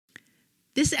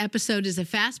This episode is a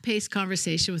fast-paced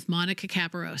conversation with Monica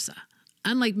Caparosa.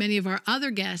 Unlike many of our other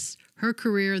guests, her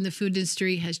career in the food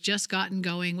industry has just gotten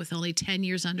going with only 10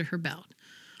 years under her belt.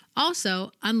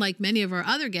 Also, unlike many of our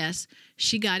other guests,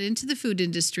 she got into the food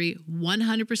industry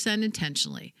 100%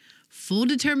 intentionally. Full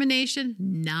determination,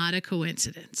 not a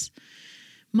coincidence.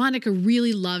 Monica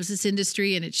really loves this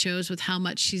industry, and it shows with how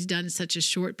much she's done in such a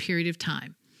short period of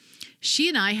time. She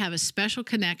and I have a special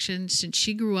connection since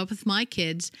she grew up with my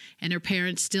kids, and her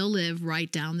parents still live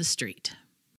right down the street.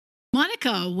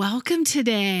 Monica, welcome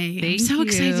today. I'm so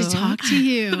excited to talk to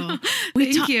you.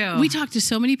 Thank you. We talk to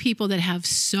so many people that have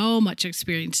so much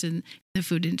experience in the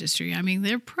food industry. I mean,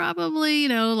 they're probably,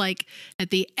 like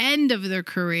at the end of their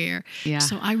career. Yeah.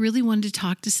 So I really wanted to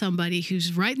talk to somebody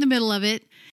who's right in the middle of it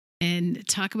and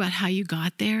talk about how you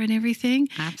got there and everything.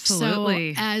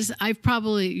 Absolutely. So as I've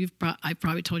probably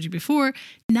told you before,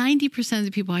 90% of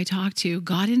the people I talk to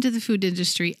got into the food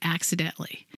industry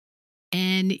accidentally.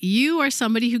 And you are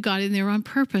somebody who got in there on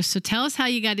purpose. So tell us how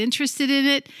you got interested in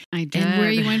it. I did. And where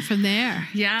you went from there.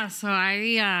 Yeah, so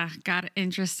I got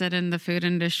interested in the food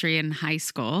industry in high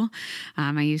school.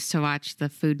 I used to watch the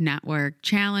Food Network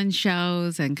challenge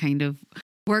shows and kind of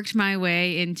worked my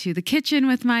way into the kitchen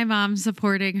with my mom,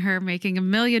 supporting her, making a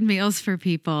million meals for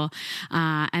people.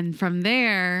 And from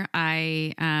there,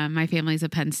 my family's a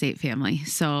Penn State family.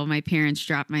 So my parents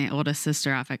dropped my oldest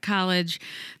sister off at college.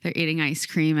 They're eating ice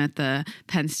cream at the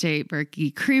Penn State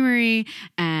Berkey Creamery.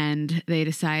 And they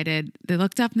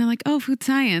looked up and they're like, oh, food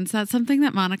science. That's something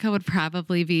that Monica would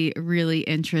probably be really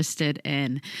interested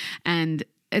in. And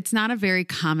it's not a very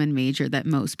common major that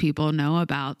most people know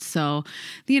about. So,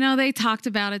 they talked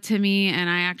about it to me, and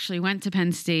I actually went to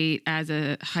Penn State as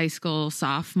a high school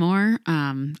sophomore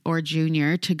or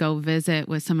junior to go visit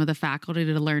with some of the faculty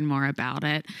to learn more about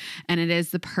it. And it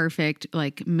is the perfect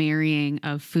marrying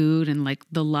of food and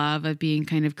the love of being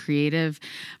kind of creative,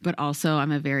 but also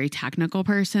I'm a very technical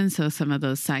person. So some of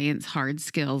those science hard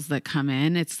skills that come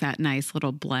in, it's that nice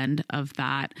little blend of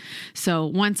that. So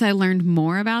once I learned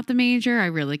more about the major, I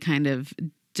really kind of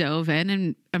dove in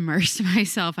and immersed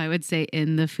myself, I would say,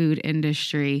 in the food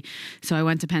industry. So I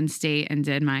went to Penn State and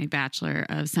did my Bachelor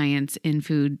of Science in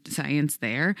Food Science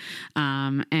there,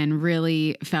 and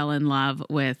really fell in love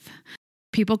with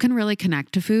people can really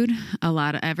connect to food.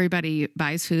 Everybody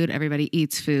buys food, everybody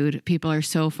eats food. People are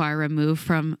so far removed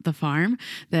from the farm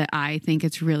that I think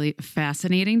it's really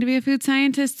fascinating to be a food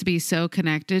scientist, to be so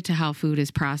connected to how food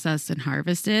is processed and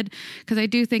harvested. Because I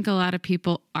do think a lot of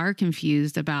people are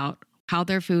confused about how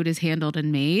their food is handled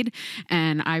and made.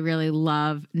 And I really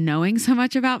love knowing so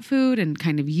much about food and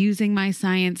kind of using my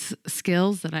science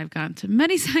skills that I've gone to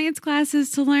many science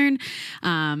classes to learn,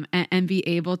 and be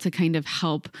able to kind of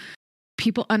help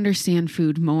people understand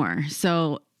food more.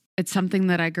 So it's something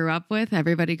that I grew up with.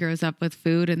 Everybody grows up with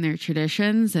food and their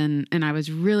traditions. And I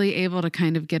was really able to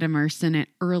kind of get immersed in it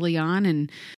early on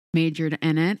and majored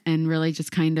in it and really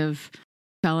just kind of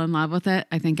fell in love with it.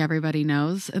 I think everybody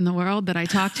knows in the world that I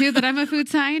talk to that I'm a food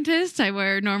scientist. I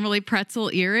wear normally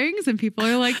pretzel earrings and people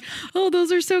are like, oh,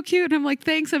 those are so cute. And I'm like,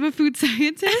 thanks, I'm a food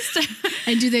scientist.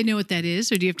 And do they know what that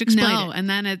is, or do you have to explain it? No. And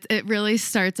then it really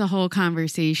starts a whole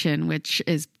conversation, which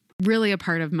is really a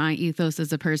part of my ethos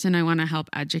as a person. I want to help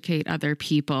educate other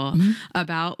people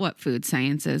about what food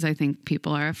science is. I think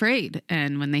people are afraid.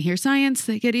 And when they hear science,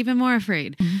 they get even more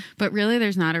afraid. But really,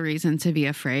 there's not a reason to be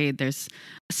afraid. There's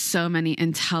so many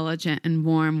intelligent and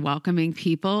warm, welcoming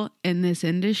people in this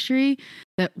industry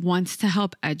that wants to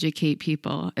help educate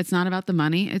people. It's not about the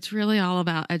money. It's really all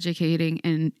about educating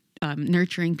and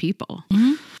nurturing people.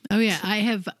 Oh yeah. I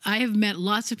have met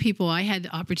lots of people. I had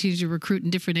the opportunity to recruit in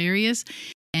different areas.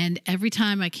 And every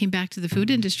time I came back to the food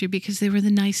industry, because they were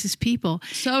the nicest people.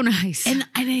 So nice. And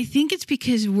I think it's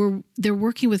because they're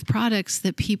working with products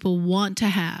that people want to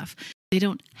have. They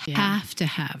don't have to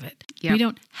have it. Yep. We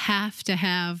don't have to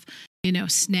have,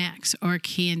 snacks or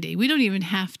candy. We don't even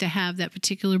have to have that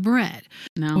particular bread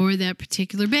or that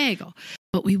particular bagel.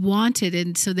 But we want it.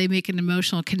 And so they make an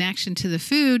emotional connection to the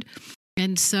food.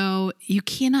 And so you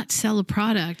cannot sell a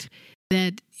product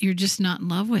that you're just not in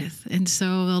love with. And so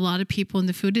a lot of people in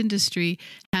the food industry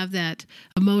have that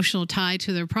emotional tie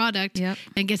to their product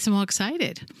and gets them all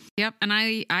excited. Yep. And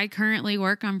I currently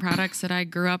work on products that I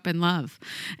grew up and love.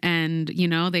 And,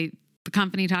 the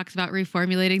company talks about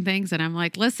reformulating things. And I'm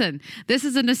like, listen, this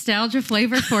is a nostalgia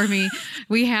flavor for me.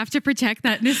 We have to protect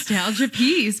that nostalgia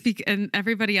piece. And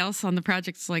everybody else on the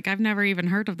project's like, I've never even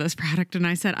heard of this product. And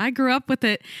I said, I grew up with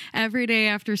it every day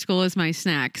after school as my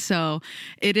snack. So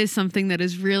it is something that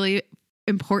is really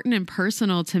important and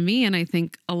personal to me. And I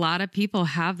think a lot of people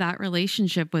have that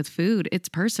relationship with food. It's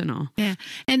personal. Yeah.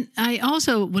 And I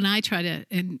also, when I try to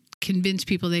convince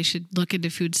people they should look into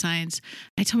food science,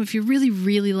 I tell them, if you really,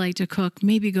 really like to cook,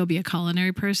 maybe go be a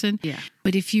culinary person. Yeah.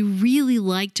 But if you really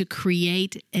like to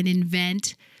create and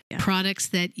invent products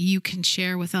that you can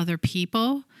share with other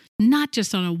people, not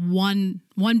just on a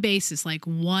one basis, like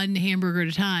one hamburger at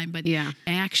a time, but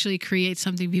actually create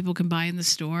something people can buy in the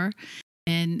store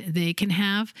and they can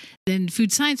have, then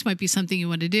food science might be something you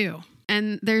want to do.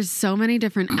 And there's so many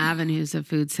different avenues of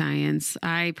food science.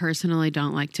 I personally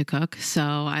don't like to cook, so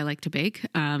I like to bake.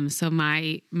 So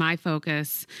my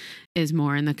focus is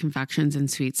more in the confections and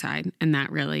sweet side, and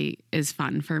that really is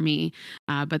fun for me.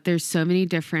 But there's so many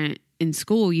different. In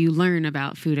school, you learn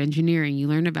about food engineering, you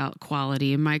learn about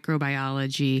quality and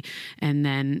microbiology. And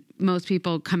then most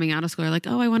people coming out of school are like,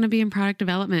 oh, I want to be in product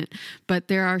development. But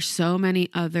there are so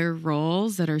many other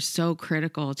roles that are so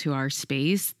critical to our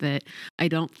space that I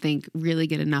don't think really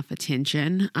get enough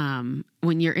attention.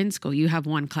 When you're in school, you have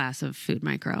one class of food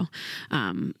micro.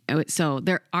 So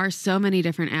there are so many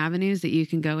different avenues that you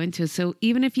can go into. So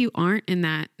even if you aren't in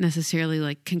that necessarily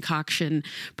like concoction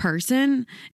person,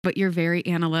 but you're very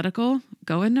analytical,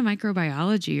 go into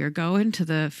microbiology or go into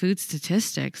the food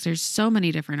statistics. There's so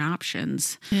many different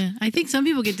options. Yeah, I think some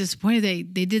people get disappointed.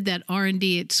 They did that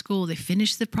R&D at school. They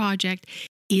finished the project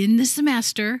in the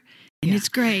semester, and it's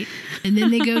great. And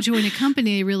then they go join a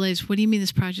company. They realize, what do you mean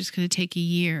this project's going to take a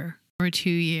year or 2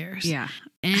 years? Yeah.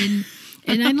 And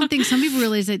I don't think some people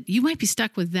realize that you might be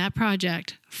stuck with that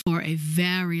project for a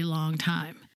very long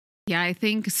time. Yeah, I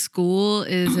think school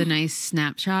is a nice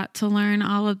snapshot to learn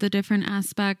all of the different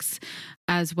aspects,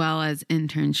 as well as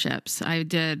internships. I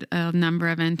did a number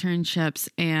of internships,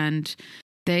 and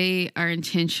they are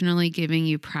intentionally giving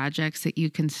you projects that you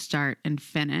can start and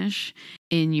finish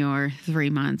in your 3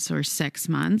 months or 6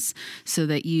 months so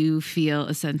that you feel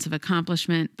a sense of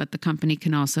accomplishment, but the company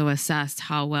can also assess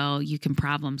how well you can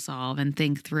problem solve and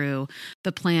think through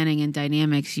the planning and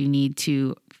dynamics you need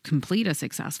to complete a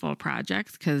successful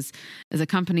project. Because as a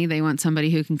company, they want somebody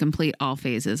who can complete all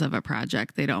phases of a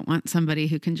project. They don't want somebody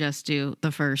who can just do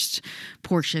the first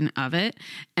portion of it.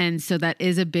 And so that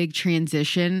is a big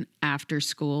transition after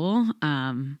school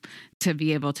to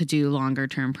be able to do longer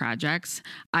term projects.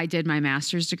 I did my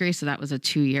master's degree, so that was a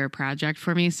 2-year project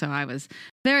for me. So I was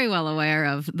very well aware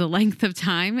of the length of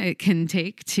time it can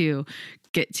take to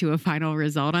get to a final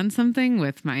result on something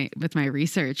with my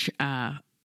research.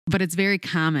 But it's very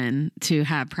common to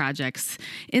have projects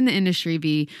in the industry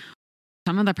be,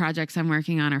 some of the projects I'm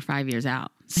working on are 5 years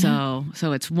out. So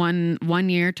it's one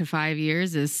year to 5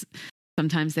 years is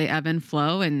sometimes they ebb and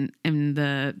flow, and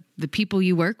the people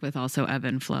you work with also ebb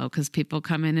and flow because people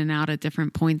come in and out at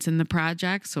different points in the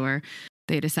projects, or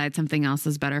they decide something else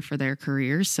is better for their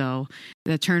career. So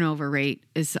the turnover rate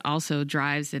is also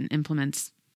drives and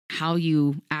implements how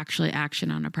you actually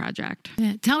action on a project.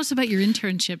 Yeah. Tell us about your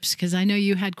internships, because I know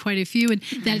you had quite a few, and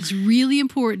that's really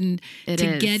important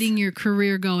getting your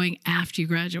career going after you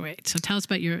graduate. So tell us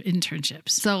about your internships.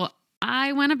 So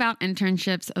I went about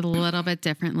internships a little bit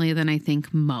differently than I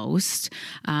think most.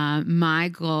 My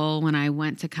goal when I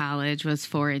went to college was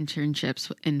 4 internships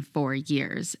in 4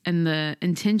 years. And the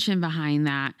intention behind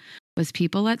that was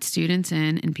people let students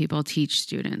in and people teach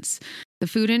students. The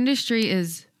food industry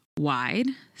is wide.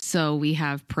 So we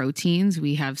have proteins,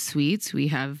 we have sweets, we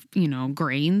have,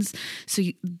 grains. So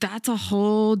that's a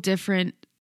whole different,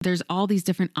 there's all these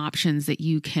different options that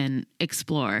you can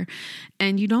explore.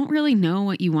 And you don't really know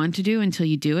what you want to do until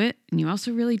you do it. And you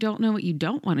also really don't know what you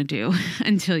don't want to do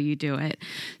until you do it.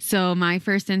 So my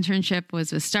first internship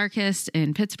was with StarKist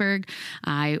in Pittsburgh.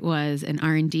 I was an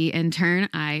R&D intern.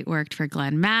 I worked for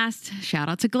Glenn Mast. Shout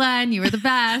out to Glenn. You were the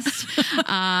best.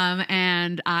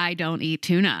 And I don't eat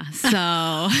tuna.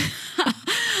 So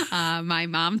my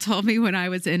mom told me when I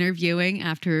was interviewing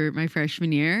after my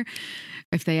freshman year,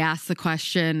 if they asked the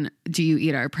question, do you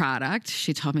eat our product?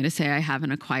 She told me to say I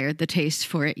haven't acquired the taste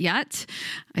for it yet.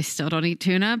 I still don't eat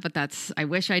tuna, but I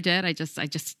wish I did. I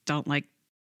just don't like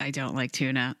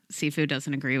tuna. Seafood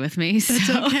doesn't agree with me. That's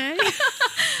okay.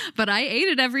 But I ate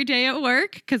it every day at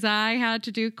work because I had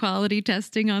to do quality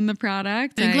testing on the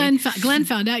product. And Glenn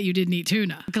found out you didn't eat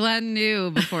tuna. Glenn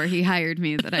knew before he hired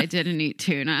me that I didn't eat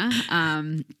tuna.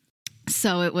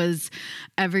 So it was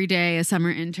every day a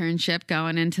summer internship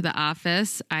going into the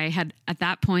office. I had at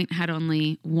that point had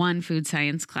only one food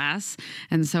science class.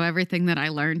 And so everything that I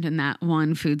learned in that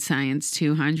one food science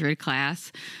 200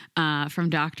 class from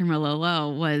Dr.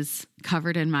 Malolo was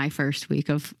covered in my first week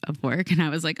of work. And I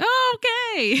was like, oh,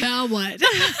 okay. Now what?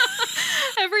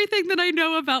 Everything that I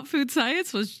know about food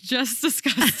science was just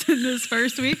discussed in this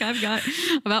first week. I've got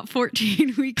about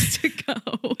 14 weeks to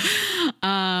go.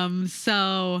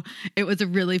 So it was a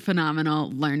really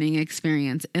phenomenal learning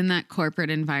experience in that corporate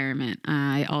environment.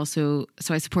 I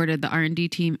supported the R&D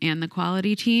team and the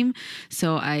quality team.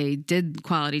 So I did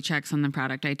quality checks on the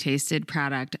product. I tasted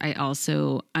product. I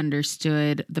also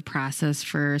understood the process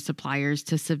for suppliers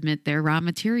to submit their raw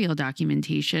material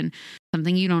documentation,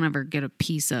 something you don't ever get a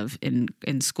piece of in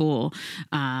school.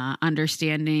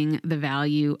 Understanding the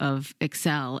value of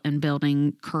Excel and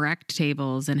building correct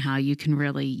tables and how you can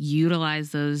really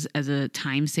utilize those as a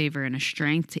time saver and a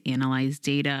strength to analyze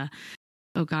data.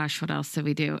 Oh gosh, what else did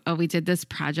we do? Oh, we did this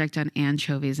project on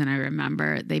anchovies, and I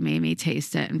remember they made me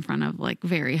taste it in front of like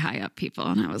very high up people,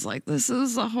 and I was like, "This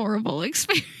is a horrible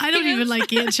experience." I don't even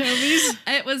like anchovies.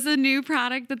 It was a new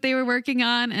product that they were working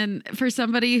on, and for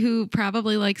somebody who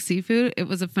probably likes seafood, it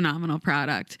was a phenomenal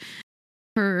product.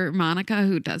 For Monica,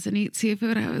 who doesn't eat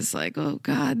seafood, I was like, "Oh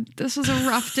God, this was a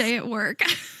rough day at work."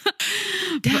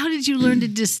 How did you learn to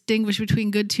distinguish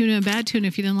between good tuna and bad tuna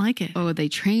if you didn't like it? Oh, they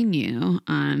train you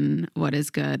on what is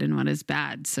good and what is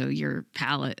bad. So your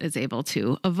palate is able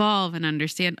to evolve and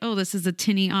understand, oh, this is a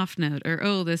tinny off note, or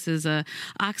oh, this is a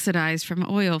oxidized from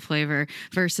oil flavor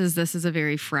versus this is a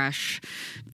very fresh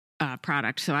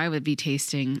product. So I would be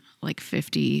tasting like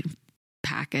 50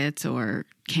 packets or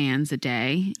cans a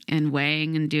day and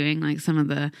weighing and doing like some of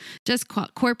the just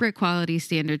corporate quality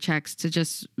standard checks to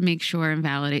just make sure and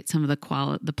validate some of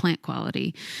the plant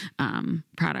quality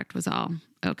product was all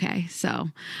okay. So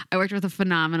I worked with a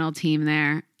phenomenal team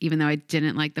there. Even though I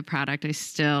didn't like the product, I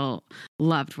still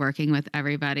loved working with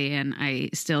everybody, and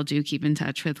I still do keep in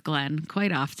touch with Glenn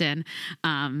quite often.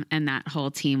 And that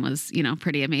whole team was,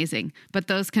 pretty amazing. But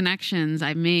those connections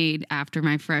I made after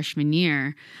my freshman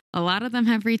year, a lot of them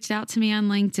have reached out to me on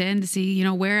LinkedIn to see,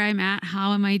 where I'm at,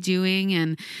 how am I doing,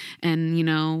 and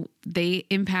they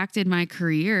impacted my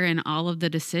career and all of the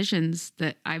decisions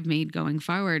that I've made going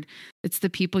forward. It's the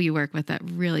people you work with that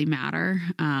really matter,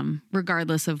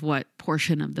 regardless of what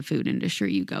portion of the food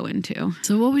industry you go into.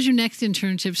 So what was your next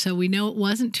internship? So we know it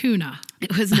wasn't tuna.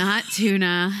 It was not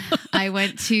tuna. I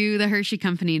went to the Hershey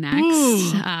Company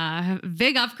next.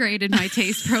 Big upgrade in my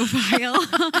taste profile.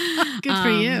 Good for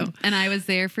you. And I was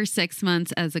there for 6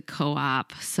 months as a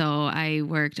co-op. So I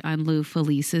worked on Lou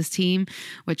Felice's team,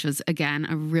 which was, again,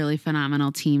 a really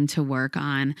phenomenal team to work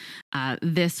on.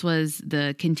 This was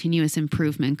the continuous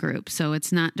improvement group. So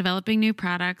it's not developing new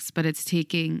products, but it's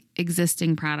taking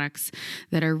existing products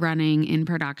that are running in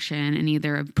production and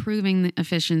either improving the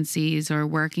efficiencies or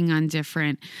working on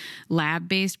different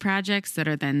lab-based projects that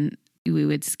are then we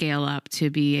would scale up to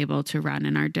be able to run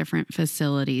in our different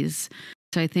facilities.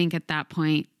 So I think at that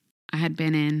point I had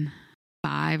been in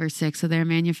 5 or 6 of their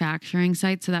manufacturing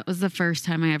sites. So that was the first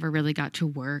time I ever really got to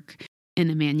work in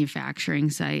a manufacturing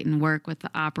site and work with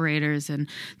the operators and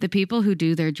the people who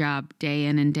do their job day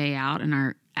in and day out and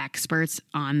are experts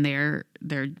on their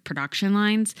production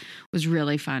lines. Was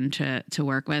really fun to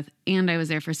work with. And I was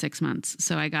there for 6 months.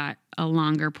 So I got a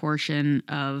longer portion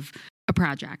of a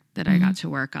project that I got to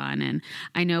work on. And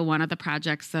I know one of the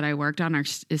projects that I worked on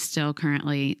is still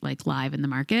currently like live in the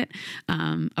market.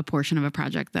 A portion of a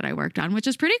project that I worked on, which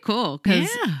is pretty cool because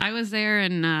I was there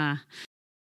in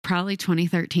probably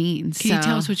 2013. Can you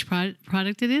tell us which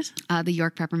product it is? The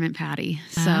York peppermint patty.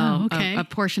 So a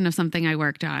portion of something I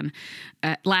worked on.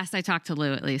 Last I talked to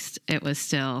Lou, at least, it was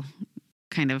still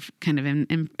kind of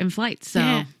in flight. So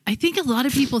yeah. I think a lot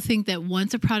of people think that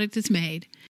once a product is made,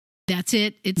 that's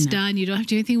it. It's done. You don't have to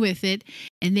do anything with it.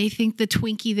 And they think the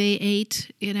Twinkie they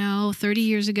ate, 30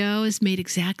 years ago is made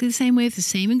exactly the same way with the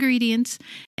same ingredients.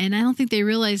 And I don't think they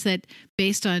realize that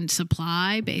based on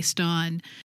supply, based on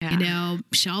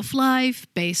shelf life,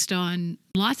 based on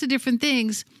lots of different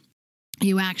things,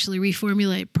 you actually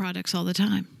reformulate products all the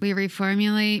time. We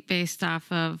reformulate based off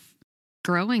of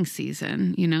growing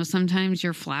season. Sometimes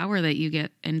your flour that you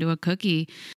get into a cookie,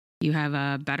 you have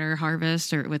a better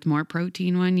harvest or with more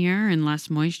protein one year and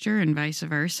less moisture and vice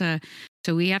versa.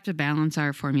 So we have to balance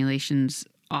our formulations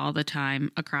all the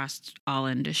time across all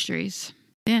industries.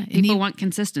 Yeah. People want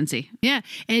consistency. Yeah.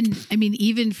 And I mean,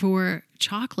 even for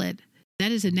chocolate,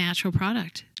 that is a natural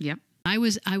product. Yep. I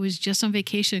was just on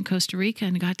vacation in Costa Rica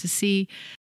and got to see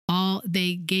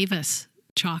they gave us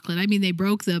chocolate. I mean, they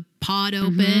broke the pod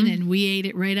open and we ate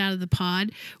it right out of the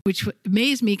pod, which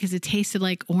amazed me because it tasted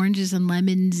like oranges and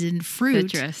lemons and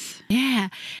fruit. Citrus. Yeah.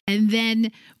 And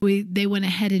then they went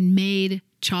ahead and made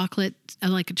chocolate,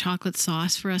 like a chocolate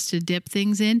sauce for us to dip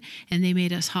things in, and they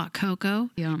made us hot cocoa.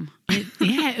 Yum.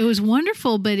 It was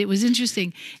wonderful, but it was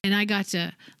interesting. And I got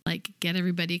to like get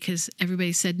everybody, because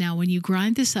everybody said, now when you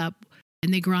grind this up,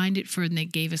 and they grind it and they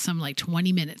gave us some like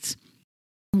 20 minutes.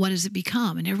 What does it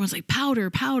become? And everyone's like,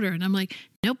 powder. And I'm like,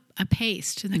 nope, a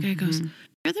paste. And the guy goes,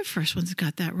 you're the first ones that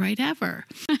got that right ever.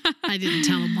 I didn't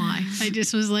tell him why. I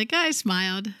just was like, I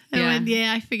smiled. I went,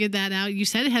 I figured that out. You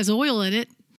said it has oil in it.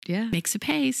 Yeah. Makes a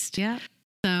paste. Yeah.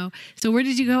 So where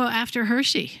did you go after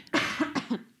Hershey?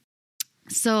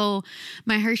 So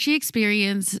my Hershey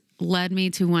experience led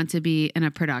me to want to be in a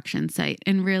production site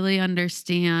and really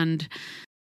understand,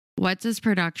 what does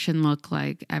production look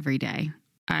like every day?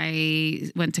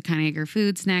 I went to Conagra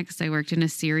Foods next. I worked in a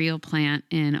cereal plant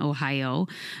in Ohio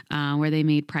where they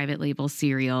made private label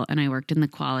cereal, and I worked in the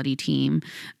quality team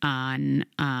on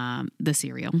the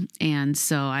cereal. And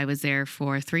so I was there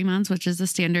for 3 months, which is a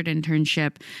standard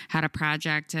internship, had a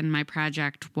project, and my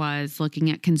project was looking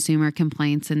at consumer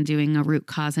complaints and doing a root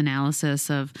cause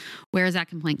analysis of where is that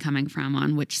complaint coming from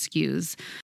on which SKUs.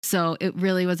 So it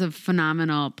really was a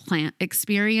phenomenal plant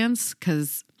experience,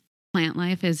 because plant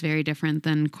life is very different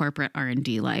than corporate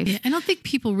R&D life. Yeah, I don't think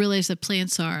people realize that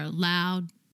plants are loud.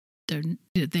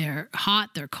 They're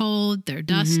hot, they're cold, they're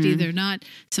dusty, they're not.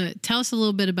 So tell us a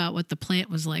little bit about what the plant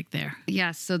was like there.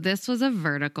 Yes. So this was a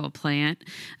vertical plant,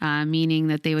 meaning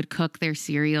that they would cook their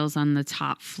cereals on the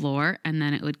top floor, and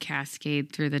then it would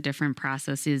cascade through the different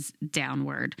processes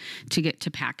downward to get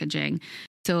to packaging.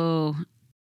 So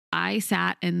I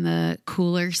sat in the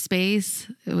cooler space.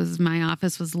 My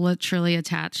office was literally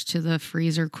attached to the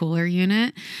freezer cooler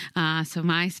unit. So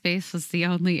my space was the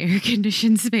only air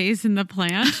conditioned space in the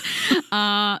plant.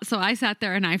 So I sat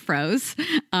there and I froze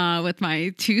with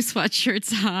my 2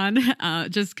 sweatshirts on,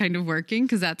 just kind of working,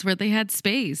 because that's where they had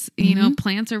space. You know,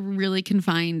 plants are really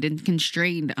confined and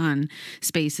constrained on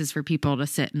spaces for people to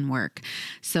sit and work.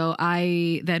 So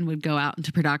I then would go out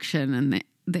into production, and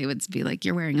they would be like,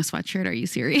 you're wearing a sweatshirt. Are you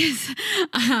serious?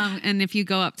 And if you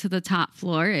go up to the top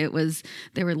floor,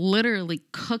 they were literally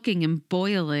cooking and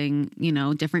boiling,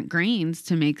 different grains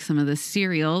to make some of the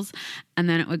cereals. And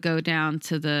then it would go down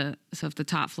to so if the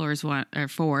top floor is 1 or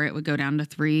 4, it would go down to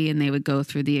 3, and they would go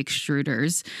through the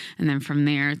extruders. And then from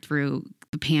there through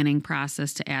the panning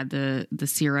process to add the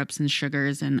syrups and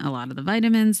sugars and a lot of the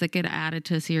vitamins that get added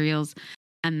to cereals.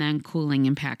 And then cooling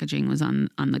and packaging was on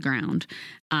the ground.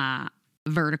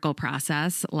 Vertical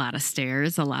process, a lot of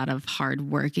stairs, a lot of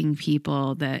hardworking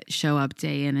people that show up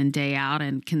day in and day out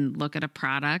and can look at a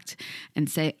product and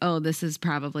say, oh, this is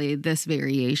probably this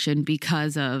variation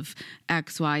because of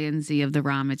X, Y, and Z of the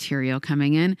raw material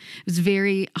coming in. It was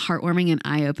very heartwarming and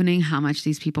eye-opening how much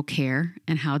these people care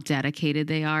and how dedicated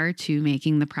they are to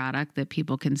making the product that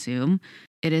people consume.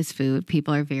 It is food.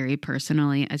 People are very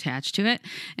personally attached to it.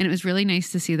 And it was really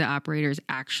nice to see the operators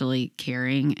actually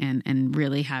caring and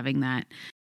really having that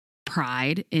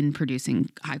pride in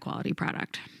producing high quality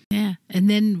product. Yeah. And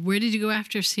then where did you go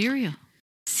after cereal?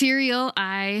 Cereal,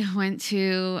 I went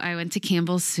to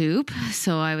Campbell's Soup.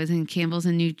 So I was in Campbell's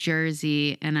in New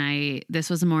Jersey, and this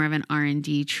was more of an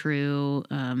R&D true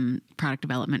product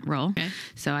development role. Okay.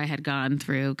 So I had gone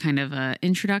through kind of a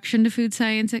introduction to food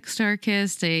science at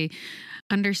StarKist,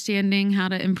 understanding how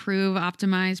to improve,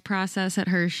 optimize process at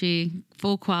Hershey,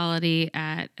 full quality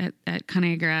at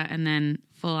Conagra, and then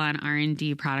full on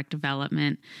R&D product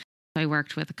development. So I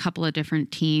worked with a couple of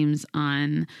different teams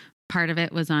on. Part of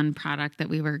it was on product that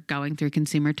we were going through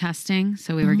consumer testing.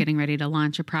 So we were getting ready to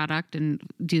launch a product and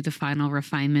do the final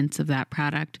refinements of that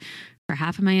product for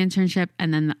half of my internship.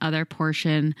 And then the other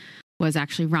portion was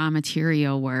actually raw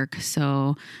material work.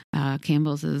 So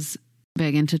Campbell's is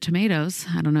big into tomatoes.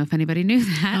 I don't know if anybody knew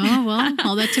that. Oh, well,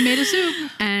 all that tomato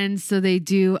soup. And so they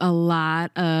do a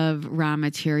lot of raw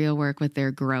material work with their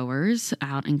growers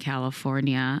out in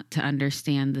California to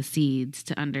understand the seeds,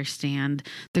 to understand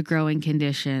the growing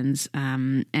conditions,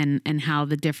 and how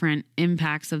the different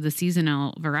impacts of the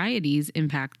seasonal varieties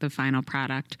impact the final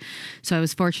product. So I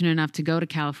was fortunate enough to go to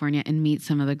California and meet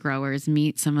some of the growers,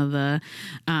 meet some of the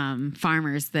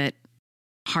farmers that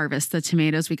harvest the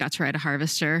tomatoes. We got to ride a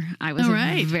harvester. I was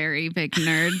a very big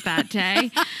nerd that day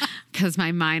because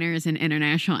my minor is in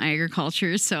international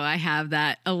agriculture. So I have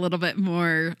that a little bit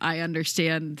more. I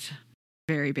understand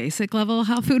very basic level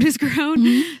how food is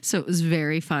grown. So it was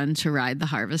very fun to ride the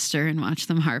harvester and watch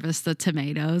them harvest the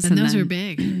tomatoes. And those are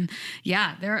big.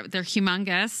 Yeah, they're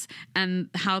humongous. And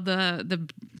how the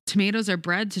tomatoes are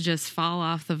bred to just fall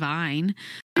off the vine.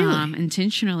 Really?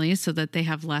 intentionally so that they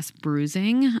have less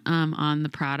bruising on the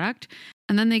product.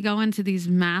 And then they go into these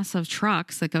massive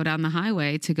trucks that go down the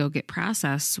highway to go get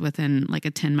processed within like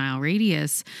a 10-mile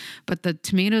radius. But the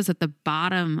tomatoes at the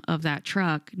bottom of that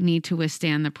truck need to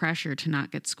withstand the pressure to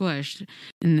not get squished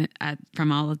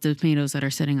from all of the tomatoes that are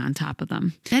sitting on top of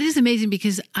them. That is amazing,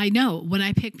 because I know when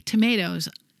I pick tomatoes,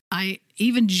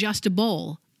 even just a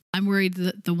bowl, I'm worried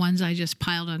that the ones I just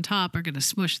piled on top are going to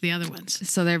smush the other ones.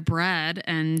 So they're bred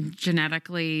and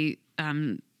genetically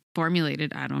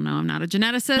formulated, I don't know, I'm not a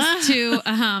geneticist, to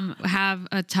have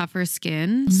a tougher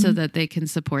skin so that they can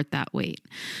support that weight.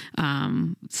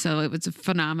 So it was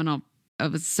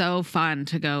it was so fun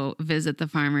to go visit the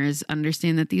farmers,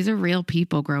 understand that these are real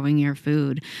people growing your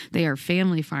food. They are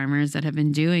family farmers that have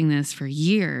been doing this for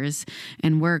years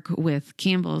and work with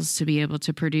Campbell's to be able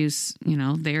to produce,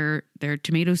 their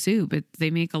tomato soup. They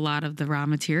make a lot of the raw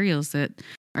materials that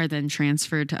are then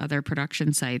transferred to other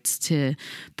production sites to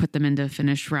put them into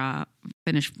finished good.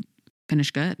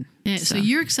 Yeah, so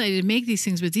you're excited to make these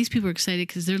things, but these people are excited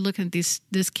because they're looking at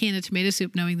this can of tomato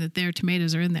soup knowing that their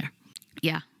tomatoes are in there.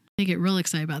 Yeah. They get real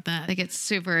excited about that. They get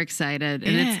super excited,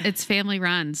 and it's family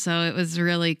run. So it was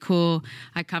really cool.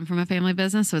 I come from a family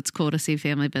business, so it's cool to see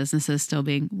family businesses still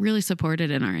being really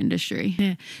supported in our industry.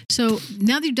 Yeah. So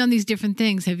now that you've done these different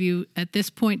things, have you at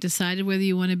this point decided whether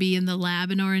you want to be in the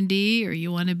lab and R&D or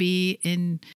you want to be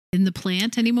in the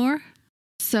plant anymore?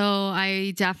 So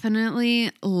I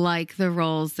definitely like the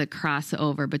roles that cross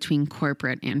over between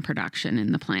corporate and production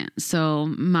in the plant. So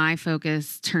my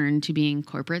focus turned to being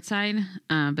corporate side,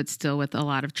 but still with a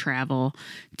lot of travel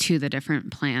to the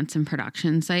different plants and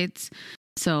production sites.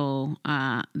 So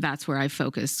that's where I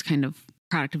focused kind of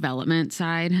product development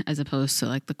side as opposed to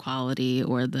like the quality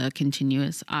or the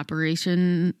continuous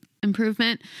operation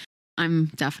improvement.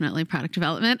 I'm definitely product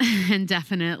development and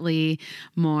definitely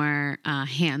more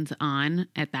hands-on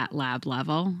at that lab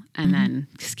level and then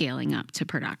scaling up to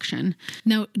production.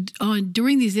 Now,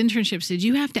 during these internships, did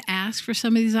you have to ask for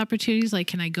some of these opportunities? Like,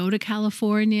 can I go to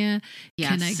California? Yes.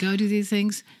 Can I go do these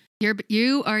things?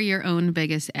 You are your own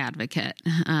biggest advocate.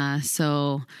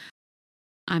 So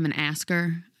I'm an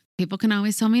asker. People can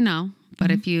always tell me no. But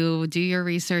if you do your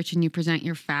research and you present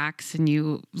your facts and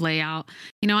you lay out,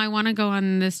 I want to go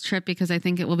on this trip because I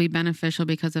think it will be beneficial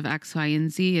because of X, Y,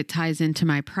 and Z. It ties into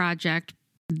my project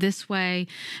this way.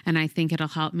 And I think it'll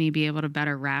help me be able to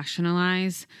better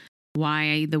rationalize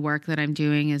why the work that I'm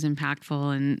doing is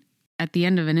impactful. And at the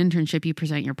end of an internship, you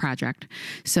present your project.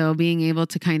 So being able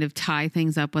to kind of tie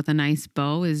things up with a nice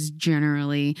bow is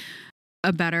generally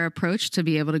a better approach to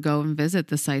be able to go and visit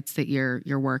the sites that you're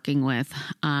working with.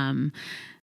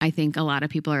 I think a lot of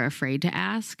people are afraid to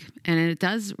ask, and it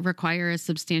does require a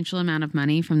substantial amount of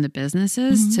money from the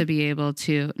businesses to be able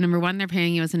to, number one, they're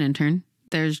paying you as an intern.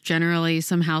 There's generally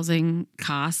some housing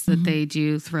costs that they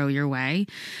do throw your way.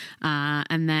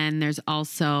 And then there's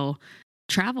also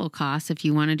travel costs. If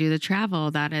you want to do the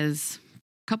travel, that is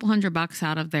couple $100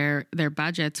 out of their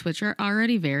budgets, which are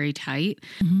already very tight.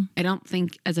 I don't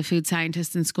think as a food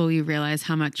scientist in school, you realize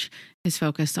how much is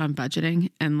focused on budgeting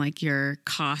and like your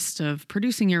cost of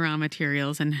producing your raw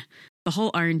materials and the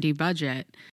whole R&D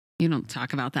budget. You don't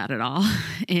talk about that at all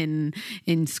in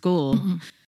school.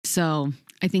 So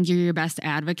I think you're your best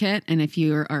advocate. And if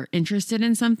you are interested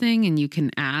in something and you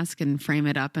can ask and frame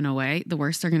it up in a way, the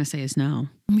worst they're going to say is no.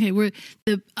 Okay. Were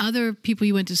the other people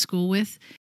you went to school with,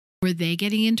 were they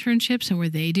getting internships and were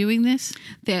they doing this?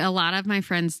 A lot of my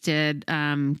friends did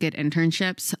get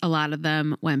internships. A lot of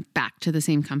them went back to the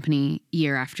same company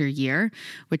year after year,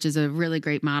 which is a really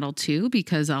great model too,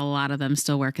 because a lot of them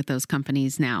still work at those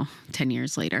companies now, 10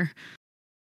 years later.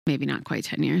 Maybe not quite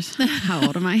 10 years. How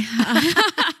old am I?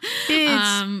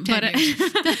 It's 10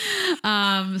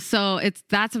 years. So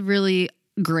that's a really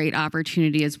great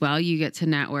opportunity as well. You get to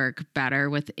network better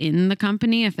within the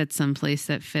company if it's someplace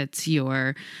that fits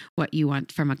what you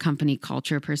want from a company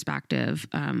culture perspective.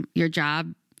 Your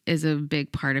job is a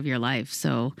big part of your life.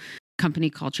 So company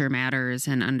culture matters,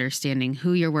 and understanding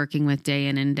who you're working with day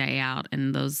in and day out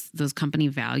and those company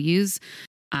values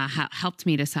helped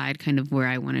me decide kind of where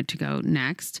I wanted to go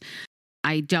next.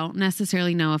 I don't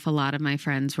necessarily know if a lot of my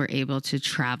friends were able to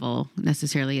travel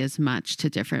necessarily as much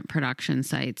to different production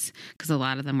sites because a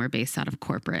lot of them were based out of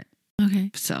corporate.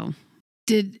 Okay. So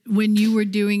when you were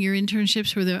doing your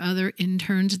internships, were there other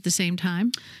interns at the same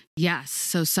time? Yes.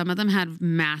 So some of them had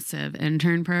massive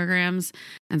intern programs,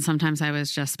 and sometimes I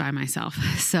was just by myself.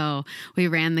 So we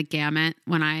ran the gamut.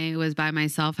 When I was by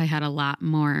myself, I had a lot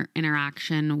more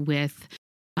interaction with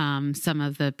some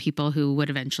of the people who would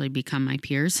eventually become my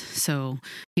peers. So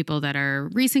people that are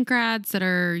recent grads that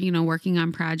are, working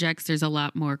on projects, there's a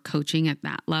lot more coaching at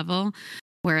that level.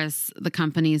 Whereas the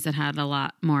companies that had a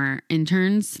lot more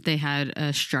interns, they had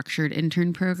a structured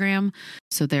intern program.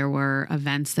 So there were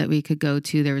events that we could go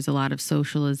to. There was a lot of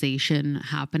socialization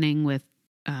happening with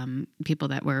people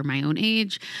that were my own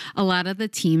age. A lot of the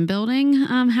team building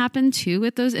happened too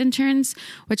with those interns,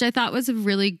 which I thought was a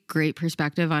really great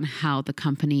perspective on how the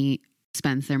company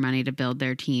spends their money to build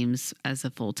their teams as a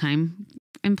full-time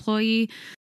employee.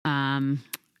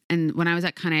 And when I was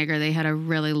at Conagra, they had a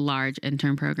really large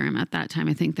intern program at that time.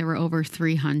 I think there were over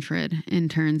 300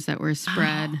 interns that were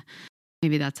spread. Oh.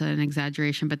 Maybe that's an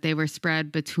exaggeration, but they were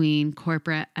spread between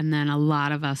corporate, and then a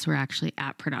lot of us were actually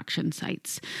at production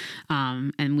sites.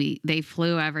 And they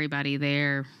flew everybody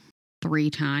there 3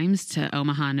 times to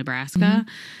Omaha, Nebraska,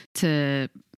 to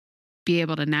be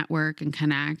able to network and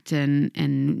connect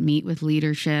and meet with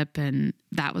leadership. And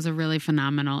that was a really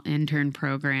phenomenal intern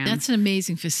program. That's an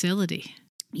amazing facility.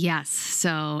 Yes.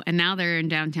 So, and now they're in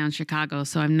downtown Chicago.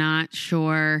 So I'm not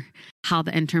sure how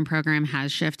the intern program has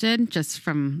shifted just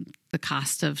from the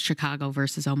cost of Chicago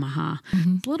versus Omaha.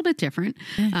 It's a little bit different.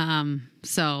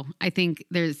 So I think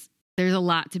there's a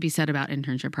lot to be said about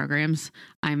internship programs.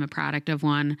 I'm a product of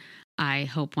one. I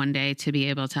hope one day to be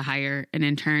able to hire an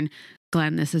intern.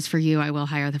 Glenn, this is for you. I will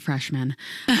hire the freshmen.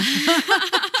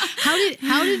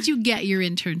 How did you get your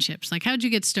internships? Like, how did you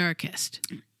get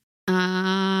StarKist?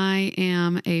 I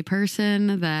am a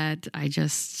person that I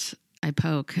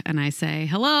poke and I say,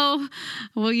 hello,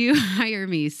 will you hire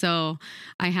me? So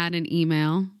I had an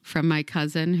email from my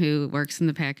cousin who works in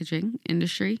the packaging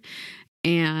industry,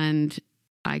 and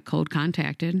I cold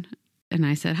contacted and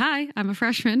I said, hi, I'm a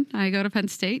freshman. I go to Penn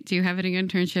State. Do you have any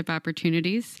internship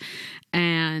opportunities?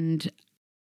 And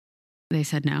they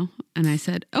said no. And I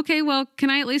said, okay, well, can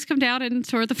I at least come down and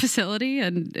tour the facility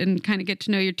and kind of get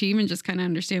to know your team and just kind of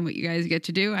understand what you guys get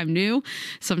to do? I'm new,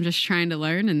 so I'm just trying to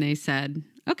learn. And they said,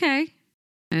 okay.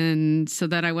 And so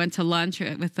then I went to lunch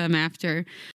with them after,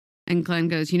 and Glenn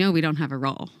goes, we don't have a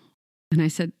role. And I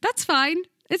said, that's fine.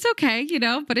 It's okay,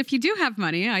 but if you do have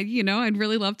money, I'd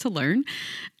really love to learn.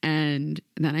 And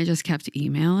then I just kept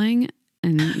emailing.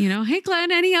 And, hey,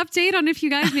 Glenn, any update on if you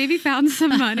guys maybe found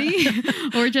some money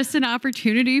or just an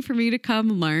opportunity for me to come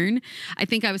learn? I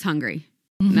think I was hungry.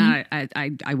 No,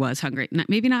 I was hungry.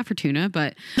 Maybe not for tuna,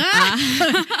 but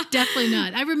definitely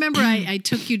not. I remember I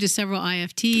took you to several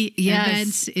IFT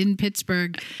events in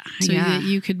Pittsburgh so that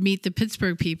you could meet the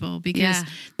Pittsburgh people, because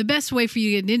the best way for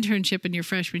you to get an internship in your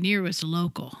freshman year was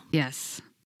local. Yes.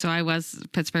 So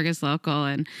Pittsburgh is local.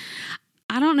 And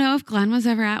I don't know if Glenn was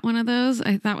ever at one of those.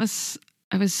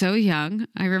 I was so young.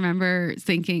 I remember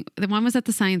thinking the one was at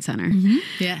the Science Center.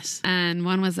 Yes. And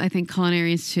one was, I think,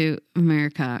 Culinary Institute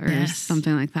America or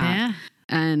something like that. Yeah.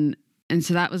 And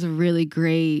so that was a really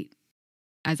great,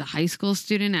 as a high school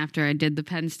student, after I did the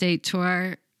Penn State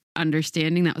tour,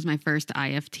 understanding that was my first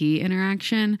IFT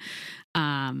interaction.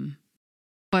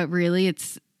 But really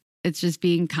it's just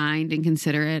being kind and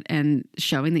considerate and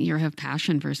showing that you have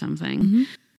passion for something.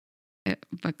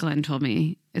 But Glenn told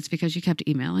me it's because you kept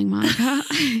emailing, Monica.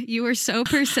 You were so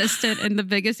persistent, and the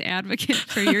biggest advocate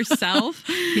for yourself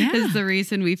is the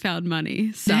reason we found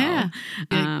money. So,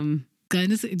 Glenn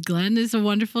is a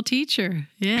wonderful teacher.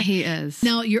 Yeah, he is.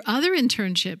 Now, your other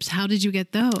internships, how did you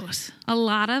get those? A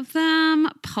lot of them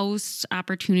post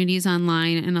opportunities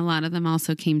online, and a lot of them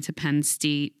also came to Penn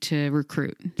State to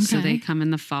recruit. Okay. So they come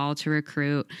in the fall to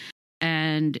recruit.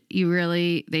 And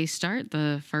they start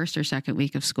the first or second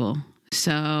week of school.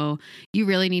 So you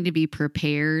really need to be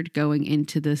prepared going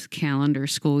into this calendar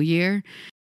school year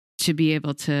to be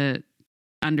able to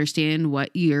understand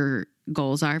what your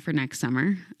goals are for next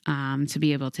summer, to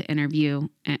be able to interview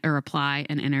or apply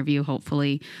and interview,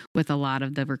 hopefully, with a lot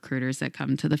of the recruiters that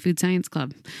come to the Food Science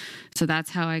Club. So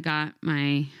that's how I got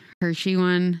my Hershey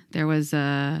one.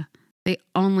 They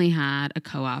only had a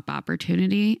co-op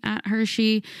opportunity at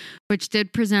Hershey, which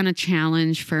did present a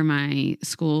challenge for my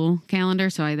school calendar.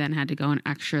 So I then had to go an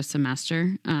extra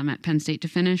semester at Penn State to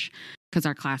finish, because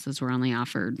our classes were only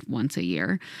offered once a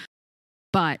year.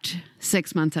 But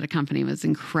 6 months at a company was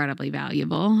incredibly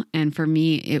valuable. And for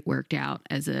me, it worked out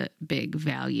as a big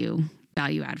value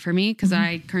add for me, because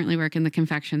I currently work in the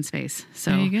confection space.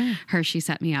 So Hershey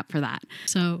set me up for that.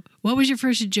 So what was your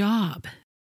first job?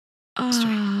 Well,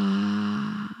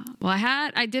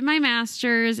 I did my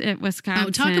master's at Wisconsin. Oh,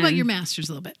 talk about your master's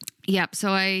a little bit. Yep. So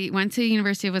I went to the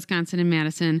University of Wisconsin in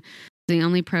Madison, the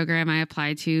only program I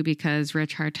applied to because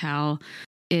Rich Hartel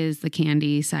is the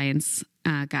candy science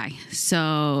guy.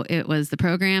 So it was the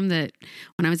program that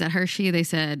when I was at Hershey, they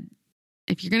said,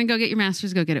 if you're going to go get your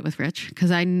master's, go get it with Rich.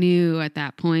 Because I knew at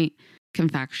that point,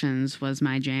 confections was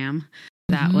my jam.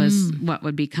 That was what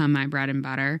would become my bread and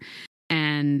butter.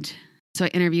 And so I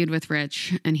interviewed with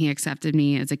Rich, and he accepted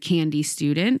me as a candy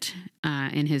student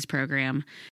in his program,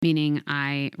 meaning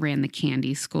I ran the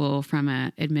candy school from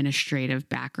an administrative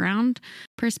background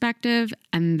perspective,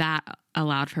 and that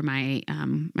allowed for my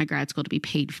my grad school to be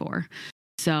paid for.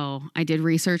 So I did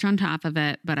research on top of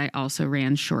it, but I also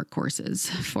ran short courses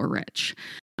for Rich.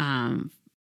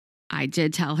 I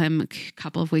did tell him a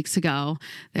couple of weeks ago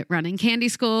that running candy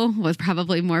school was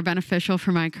probably more beneficial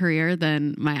for my career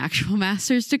than my actual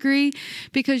master's degree,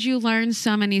 because you learn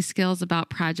so many skills about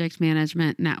project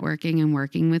management, networking, and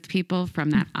working with people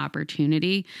from that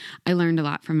opportunity. I learned a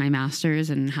lot from my master's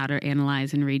and how to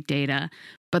analyze and read data,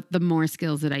 but the more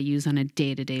skills that I use on a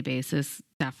day-to-day basis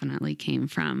definitely came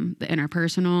from the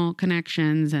interpersonal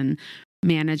connections and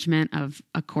management of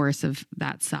a course of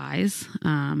that size.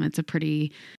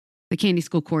 The candy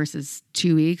school course is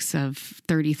 2 weeks of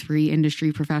 33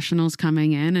 industry professionals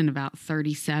coming in and about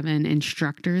 37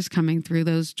 instructors coming through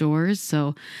those doors.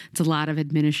 So it's a lot of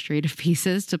administrative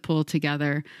pieces to pull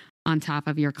together on top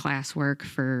of your classwork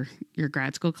for your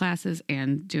grad school classes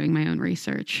and doing my own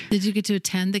research. Did you get to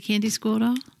attend the candy school at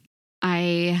all?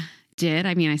 I did.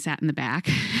 I mean, I sat in the back.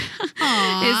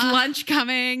 Is lunch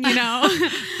coming, you know?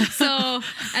 So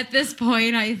at this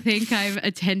point, I think I've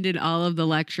attended all of the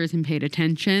lectures and paid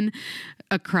attention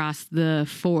across the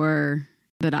 4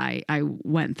 that I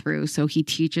went through. So he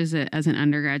teaches it as an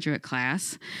undergraduate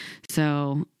class.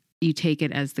 So you take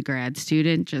it as the grad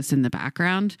student just in the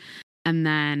background. And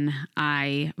then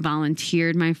I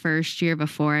volunteered my first year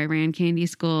before I ran candy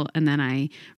school. And then I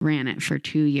ran it for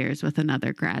 2 years with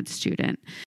another grad student.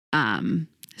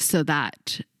 So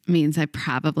that means I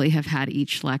probably have had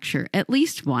each lecture at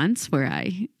least once where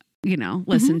I,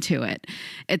 listen to it.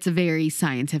 It's very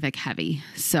scientific heavy.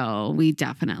 So we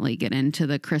definitely get into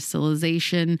the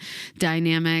crystallization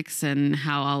dynamics and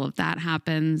how all of that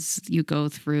happens. You go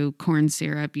through corn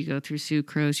syrup, you go through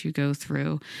sucrose, you go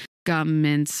through gum,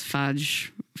 mints,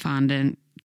 fudge, fondant,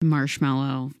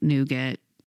 marshmallow, nougat,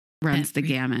 runs the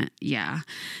gamut. Yeah.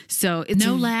 So it's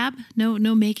no lab,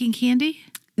 no making candy.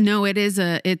 No, it's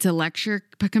a lecture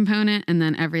component, and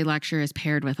then every lecture is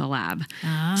paired with a lab.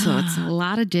 So it's a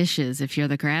lot of dishes if you're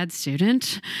the grad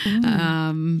student.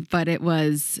 But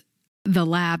the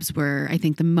labs were, I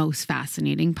think, the most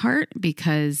fascinating part,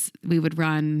 because we would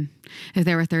run, if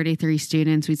there were 33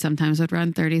 students, we sometimes would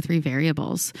run 33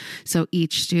 variables. So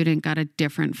each student got a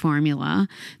different formula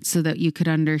so that you could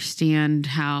understand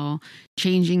how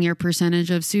changing your percentage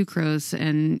of sucrose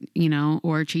and,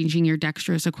 or changing your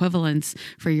dextrose equivalents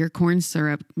for your corn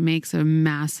syrup makes a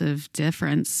massive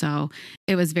difference. So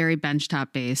it was very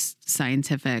benchtop based,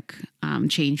 scientific,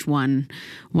 change one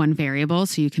variable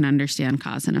so you can understand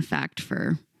cause and effect.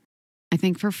 For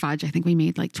fudge, I think we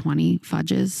made like 20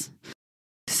 fudges.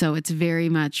 So it's very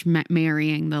much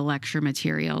marrying the lecture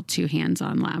material to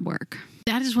hands-on lab work.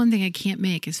 That is one thing I can't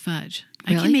make is fudge.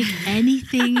 Really? I can make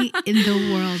anything in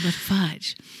the world but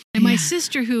fudge. And my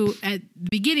sister, who at the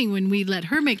beginning when we let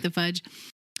her make the fudge,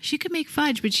 she could make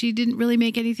fudge, but she didn't really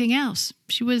make anything else.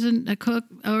 She wasn't a cook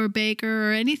or a baker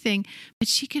or anything, but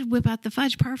she could whip out the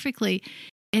fudge perfectly.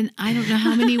 And I don't know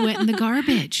how many went in the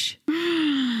garbage.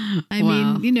 I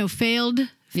mean, failed.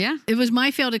 Yeah. It was my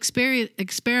failed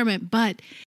experiment, but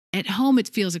at home it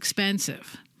feels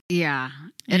expensive. Yeah,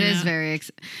 it is very,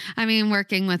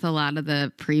 working with a lot of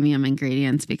the premium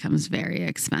ingredients becomes very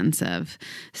expensive.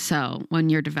 So when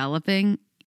you're developing,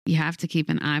 you have to keep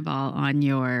an eyeball on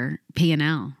your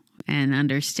P&L and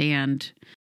understand,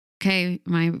 okay,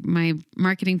 my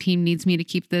marketing team needs me to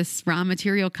keep this raw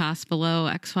material cost below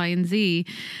X, Y, and Z.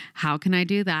 How can I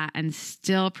do that and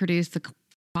still produce the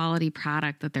quality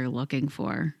product that they're looking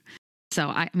for? So,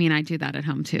 I do that at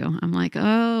home too. I'm like,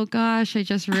 oh gosh, I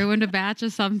just ruined a batch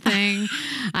of something.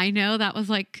 I know that was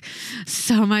like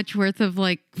so much worth of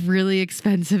like really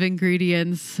expensive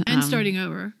ingredients. And starting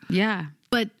over. Yeah.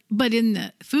 But in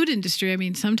the food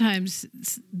industry, sometimes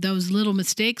those little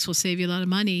mistakes will save you a lot of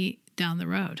money down the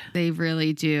road. They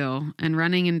really do. And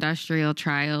running industrial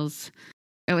trials,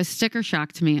 it was sticker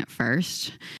shock to me at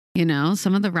first.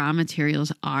 Some of the raw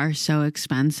materials are so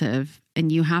expensive,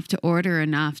 and you have to order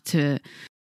enough to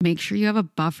make sure you have a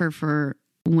buffer for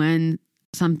when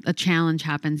a challenge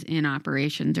happens in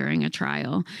operation during a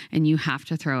trial and you have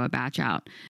to throw a batch out.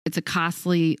 It's a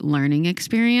costly learning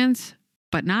experience,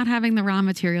 But not having the raw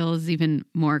material is even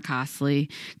more costly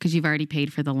because you've already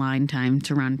paid for the line time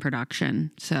to run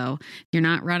production. So you're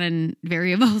not running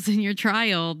variables in your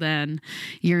trial, then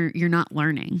you're not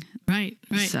learning. Right.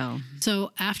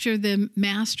 So after the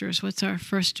master's, what's our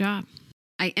first job?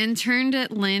 I interned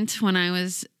at Lindt when I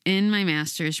was in my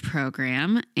master's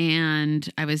program, and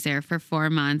I was there for 4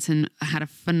 months and had a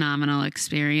phenomenal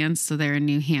experience. So they're in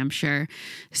New Hampshire.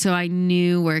 So I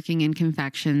knew working in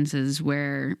confections is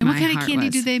where and my what kind heart of candy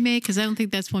was. do they make? Because I don't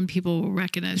think that's one people will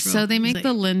recognize. So they make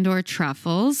the Lindor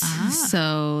truffles.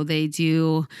 So they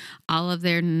do all of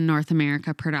their North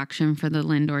America production for the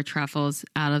Lindor truffles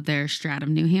out of their Stratham,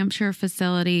 New Hampshire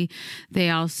facility.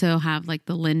 They also have like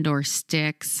the Lindor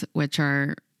sticks, which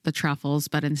are the truffles,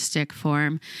 but in stick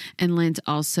form. And Lindt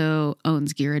also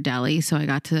owns Ghirardelli. So I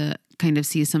got to kind of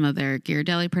see some of their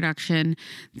Ghirardelli production.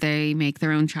 They make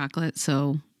their own chocolate.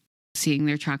 So seeing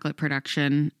their chocolate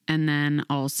production and then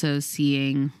also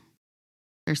seeing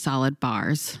their solid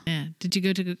bars. Yeah. Did you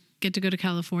get to go to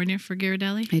California for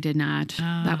Ghirardelli? I did not.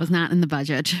 That was not in the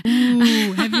budget.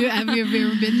 Ooh, have you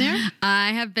ever been there?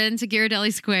 I have been to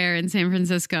Ghirardelli Square in San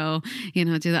Francisco,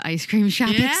 do the ice cream shop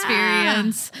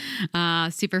experience.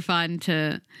 Super fun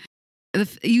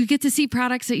you get to see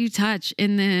products that you touch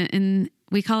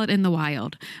we call it in the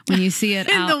wild when you see it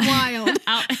in the wild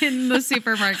out in the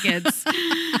supermarkets.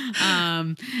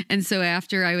 And so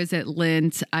after I was at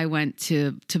Lindt, I went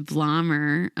to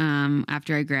Blommer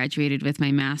after I graduated with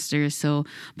my master's. So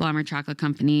Blommer Chocolate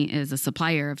Company is a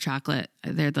supplier of chocolate.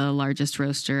 They're the largest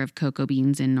roaster of cocoa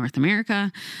beans in North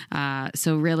America.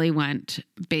 So really went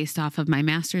based off of my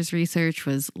master's research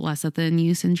was lecithin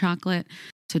use in chocolate.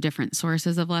 So different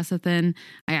sources of lecithin.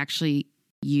 I actually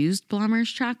used Blommer's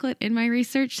chocolate in my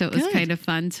research. So it was kind of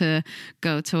fun to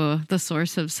go to the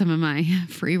source of some of my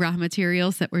free raw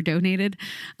materials that were donated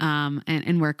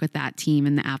and work with that team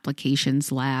in the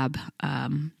applications lab.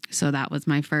 So that was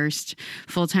my first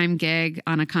full-time gig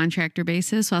on a contractor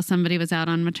basis while somebody was out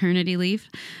on maternity leave.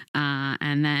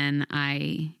 And then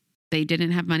they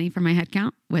didn't have money for my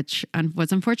headcount, which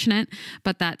was unfortunate,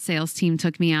 but that sales team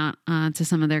took me out to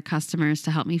some of their customers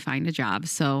to help me find a job.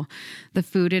 So the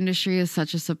food industry is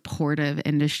such a supportive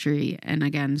industry and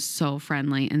again, so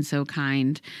friendly and so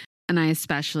kind. And I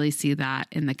especially see that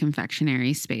in the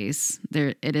confectionery space.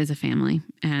 It is a family.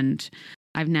 And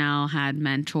I've now had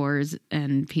mentors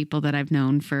and people that I've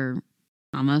known for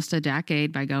almost a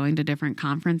decade by going to different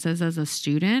conferences as a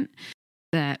student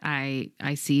that I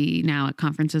see now at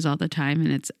conferences all the time.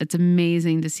 And it's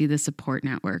amazing to see the support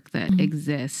network that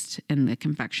exists in the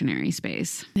confectionery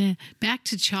space. Yeah. Back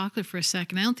to chocolate for a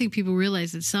second. I don't think people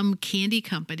realize that some candy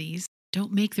companies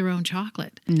don't make their own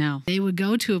chocolate. No. They would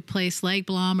go to a place like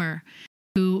Blommer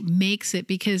who makes it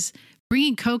because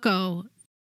bringing cocoa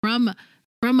from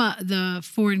the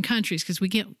foreign countries, because we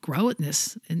can't grow it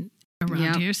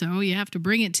around here. So you have to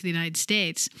bring it to the United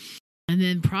States and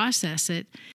then process it.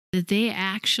 That they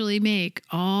actually make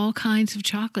all kinds of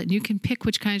chocolate. And you can pick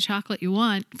which kind of chocolate you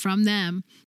want from them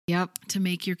to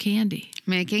make your candy.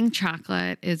 Making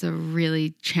chocolate is a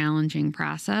really challenging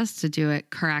process to do it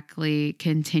correctly,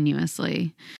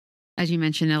 continuously. As you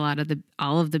mentioned,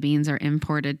 all of the beans are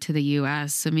imported to the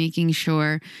US. So making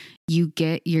sure you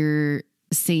get your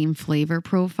same flavor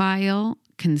profile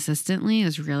consistently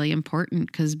is really important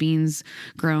because beans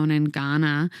grown in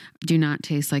Ghana do not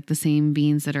taste like the same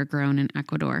beans that are grown in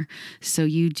Ecuador. So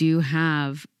you do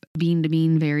have bean to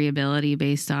bean variability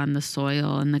based on the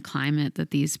soil and the climate that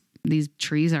these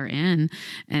trees are in,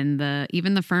 and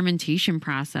even the fermentation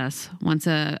process. Once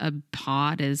a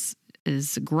pod is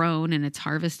grown and it's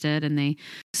harvested and they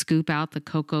scoop out the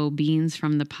cocoa beans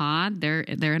from the pod, they're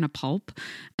in a pulp,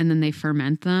 and then they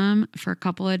ferment them for a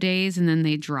couple of days and then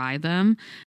they dry them.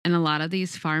 And a lot of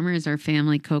these farmers are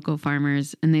family cocoa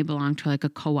farmers and they belong to like a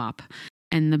co-op,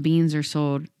 and the beans are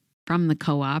sold from the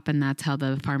co-op, and that's how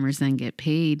the farmers then get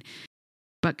paid.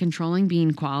 But controlling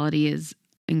bean quality is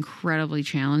incredibly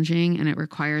challenging, and it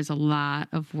requires a lot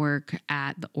of work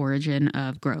at the origin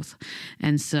of growth.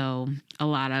 And so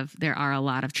there are a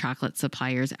lot of chocolate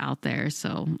suppliers out there.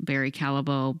 So Barry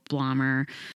Callebaut, Blommer,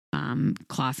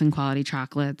 Claussen Quality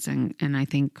Chocolates, and I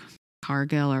think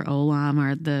Cargill or Olam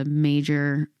are the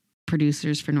major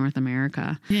producers for North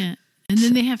America. Yeah. And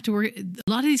then they have to work. A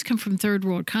lot of these come from third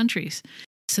world countries.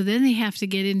 So then they have to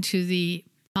get into the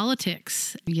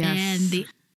politics and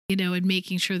and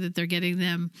making sure that they're getting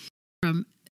them from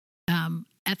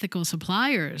ethical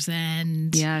suppliers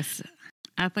and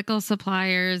ethical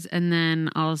suppliers. And then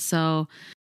also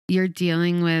you're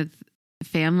dealing with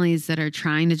families that are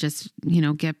trying to just,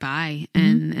 get by.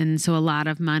 And so a lot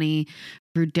of money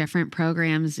through different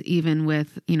programs, even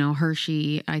with,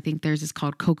 Hershey. I think theirs is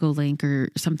called Cocoa Link or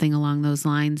something along those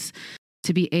lines,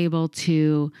 to be able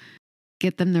to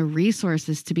get them the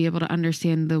resources to be able to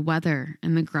understand the weather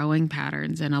and the growing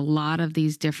patterns and a lot of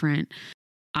these different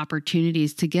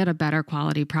opportunities to get a better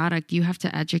quality product. You have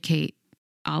to educate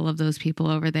all of those people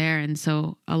over there. And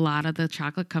so a lot of the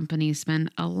chocolate companies spend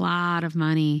a lot of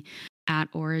money at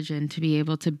origin to be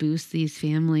able to boost these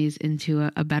families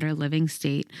into a better living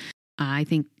state. I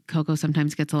think cocoa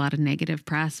sometimes gets a lot of negative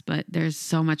press, but there's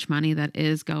so much money that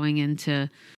is going into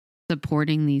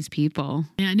supporting these people.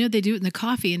 Yeah, I know they do it in the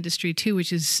coffee industry too,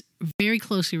 which is very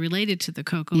closely related to the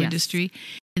cocoa industry.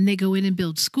 And they go in and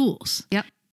build schools. Yep.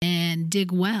 And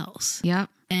dig wells. Yep.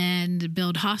 And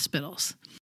build hospitals.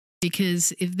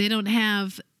 Because if they don't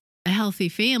have a healthy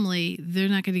family, they're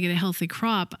not going to get a healthy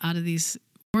crop out of these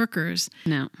workers.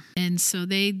 No. And so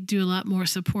they do a lot more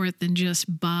support than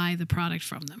just buy the product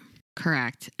from them.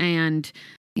 Correct. And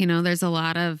there's a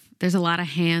lot of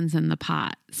hands in the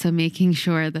pot. So making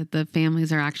sure that the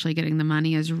families are actually getting the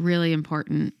money is really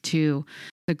important to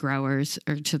the growers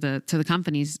or to the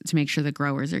companies to make sure the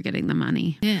growers are getting the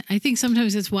money. Yeah, I think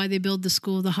sometimes that's why they build the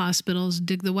school, the hospitals,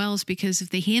 dig the wells, because if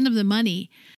they hand them the money,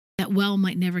 that well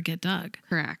might never get dug.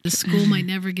 Correct. The school might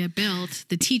never get built.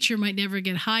 The teacher might never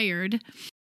get hired.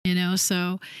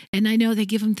 So, and I know they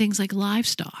give them things like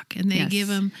livestock, and they give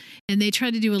them, and they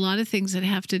try to do a lot of things that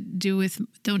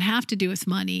don't have to do with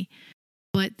money,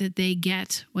 but that they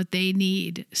get what they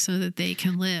need so that they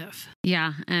can live.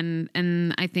 Yeah.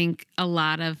 And I think a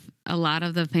lot of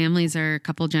the families are a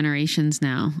couple generations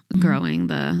now growing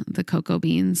the cocoa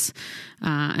beans.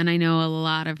 And I know a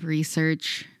lot of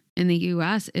research in the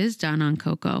US is done on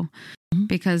cocoa.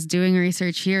 Because doing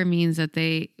research here means that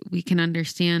we can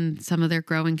understand some of their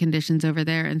growing conditions over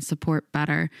there and support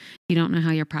better. You don't know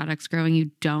how your product's growing. You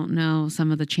don't know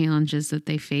some of the challenges that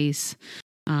they face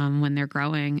when they're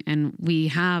growing. And we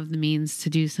have the means to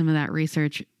do some of that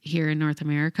research here in North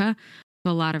America.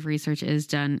 A lot of research is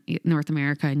done in North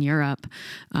America and Europe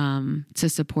to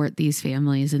support these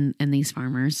families and these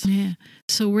farmers. Yeah.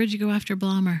 So where'd you go after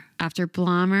Blommer? After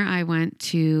Blommer, I went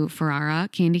to Ferrero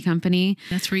Candy Company.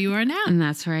 That's where you are now. And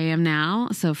that's where I am now.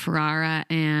 So Ferrero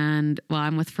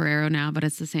I'm with Ferrero now, but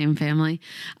it's the same family.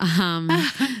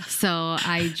 So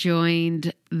I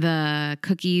joined the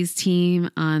cookies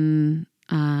team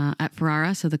at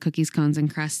Ferrero, so the cookies, cones,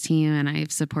 and crust team, and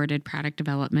I've supported product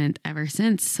development ever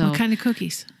since. So what kind of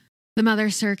cookies? The Mother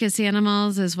Circus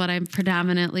Animals is what I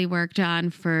predominantly worked on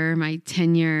for my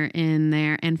tenure in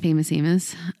there, and Famous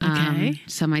Amos. Okay.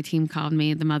 So my team called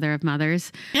me the Mother of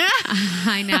Mothers.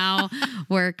 I now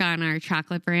work on our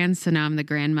chocolate brands, so now I'm the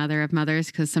grandmother of mothers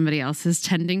because somebody else is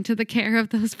tending to the care of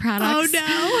those products.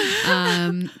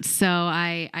 Oh no! So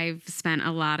I've spent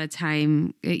a lot of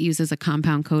time. It uses a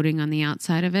compound coating on the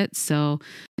outside of it, so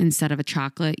instead of a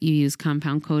chocolate, you use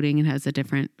compound coating. It has a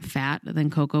different fat than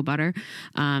cocoa butter.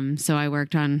 So I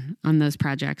worked on those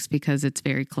projects because it's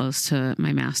very close to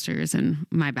my master's and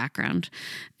my background.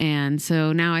 And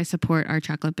so now I support our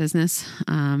chocolate business.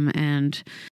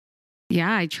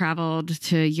 I traveled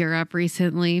to Europe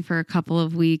recently for a couple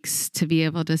of weeks to be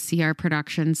able to see our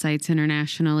production sites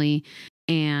internationally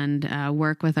and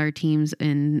work with our teams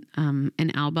in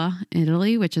Alba,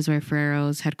 Italy, which is where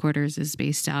Ferrero's headquarters is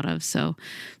based out of. So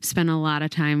spent a lot of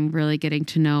time really getting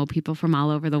to know people from all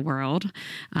over the world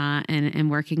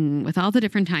and working with all the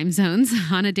different time zones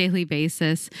on a daily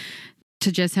basis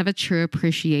to just have a true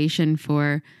appreciation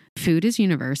for food is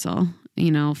universal.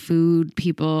 Food,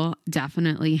 people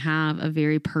definitely have a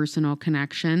very personal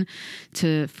connection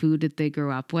to food that they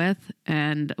grew up with.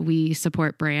 And we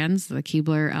support brands. The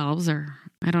Keebler Elves are,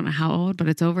 I don't know how old, but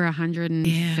it's over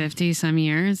 150 some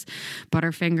years.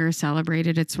 Butterfinger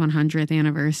celebrated its 100th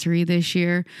anniversary this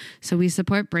year. So we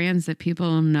support brands that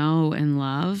people know and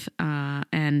love.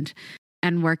 And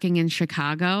working in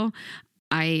Chicago,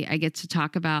 I get to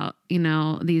talk about,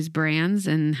 these brands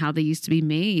and how they used to be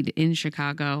made in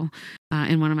Chicago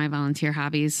in one of my volunteer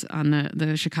hobbies on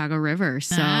the Chicago River.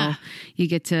 So you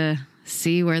get to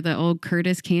see where the old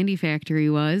Curtis Candy Factory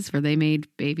was, where they made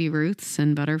Baby Ruths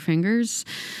and Butterfingers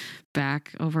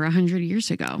back over 100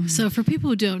 years ago. So for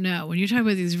people who don't know, when you're talking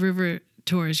about these river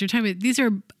tours, you're talking about, these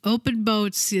are open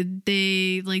boats.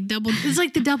 They it's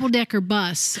like the double-decker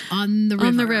bus on the river.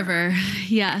 On the river,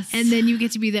 yes. And then you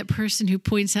get to be that person who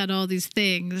points out all these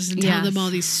things and tell them all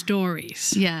these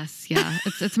stories. Yes, yeah.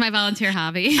 It's my volunteer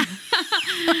hobby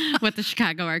with the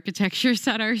Chicago Architecture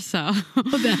Center. So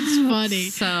that's funny.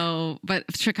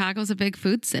 But Chicago's a big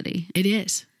food city. It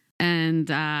is.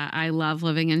 And I love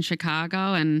living in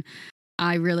Chicago, and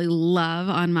I really love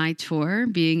on my tour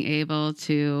being able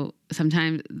to,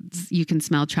 sometimes you can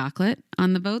smell chocolate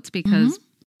on the boats because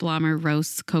Blommer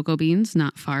roasts cocoa beans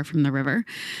not far from the river.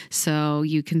 So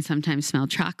you can sometimes smell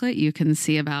chocolate. You can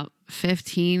see about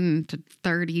 15 to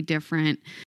 30 different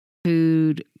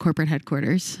food corporate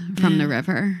headquarters from the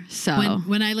river. So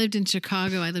when I lived in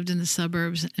Chicago, I lived in the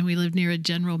suburbs and we lived near a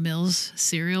General Mills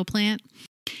cereal plant.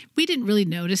 We didn't really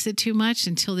notice it too much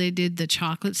until they did the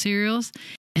chocolate cereals.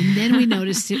 And then we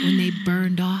noticed it when they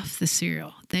burned off the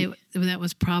cereal. That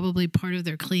was probably part of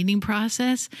their cleaning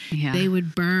process. Yeah. They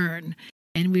would burn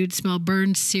and we would smell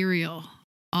burned cereal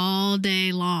all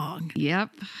day long.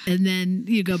 Yep. And then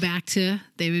you go back to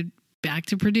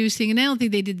producing. And I don't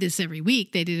think they did this every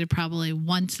week. They did it probably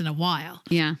once in a while.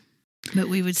 Yeah. But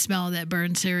we would smell that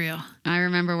burned cereal. I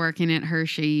remember working at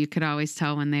Hershey. You could always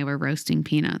tell when they were roasting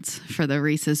peanuts for the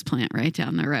Reese's plant right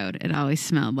down the road. It always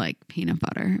smelled like peanut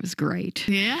butter. It was great.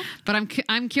 Yeah. But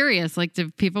I'm curious, like,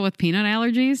 do people with peanut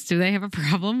allergies, do they have a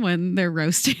problem when they're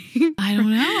roasting? I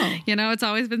don't know. It's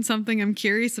always been something I'm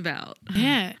curious about.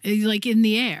 Yeah. Like in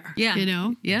the air. Yeah.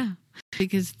 Yeah.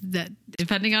 Because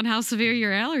depending on how severe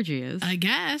your allergy is. I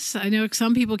guess. I know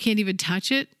some people can't even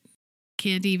touch it.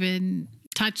 Can't even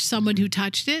touch someone who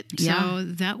touched it. Yeah. So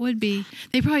that would be,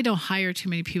 they probably don't hire too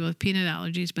many people with peanut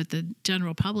allergies, but the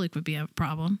general public would be a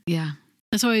problem. Yeah.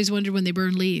 That's why I always wondered when they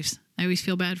burn leaves. I always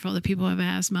feel bad for all the people who have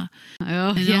asthma.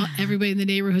 Oh, and everybody in the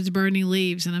neighborhood's burning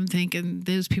leaves. And I'm thinking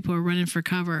those people are running for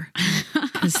cover.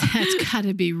 Because that's got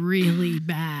to be really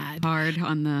bad. Hard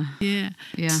on the... Yeah.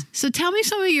 So tell me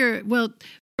some of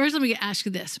first let me ask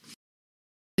you this.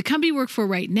 The company you work for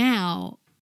right now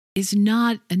is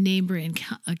not a name brand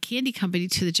a candy company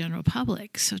to the general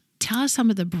public. So tell us some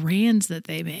of the brands that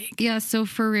they make. Yeah, so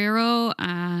Ferrero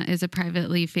is a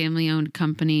privately family-owned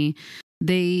company.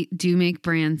 They do make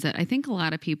brands that I think a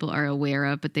lot of people are aware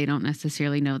of, but they don't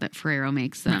necessarily know that Ferrero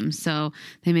makes them. Right. So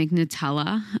they make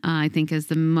Nutella, I think is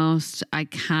the most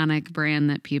iconic brand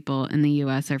that people in the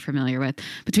U.S. are familiar with,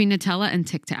 between Nutella and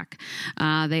Tic Tac.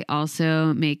 They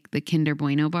also make the Kinder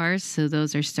Bueno bars. So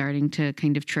those are starting to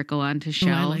kind of trickle onto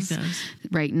shelves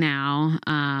right now.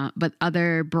 But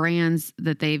other brands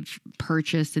that they've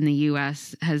purchased in the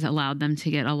U.S. has allowed them to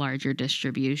get a larger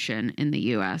distribution in the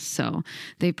U.S. So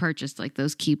they purchased like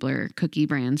those Keebler cookie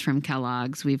brands from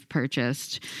Kellogg's. We've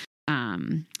purchased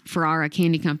Ferrara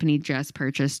Candy Company just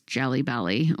purchased Jelly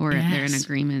Belly, or they're in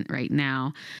agreement right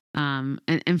now.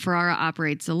 And Ferrara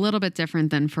operates a little bit different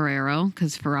than Ferrero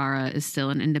because Ferrara is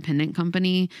still an independent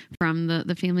company from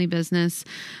the family business.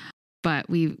 But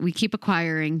we keep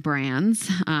acquiring brands.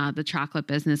 The chocolate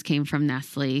business came from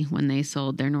Nestle when they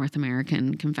sold their North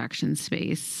American confection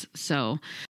space. So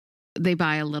they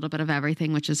buy a little bit of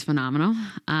everything, which is phenomenal.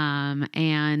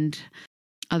 And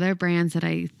other brands that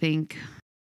I think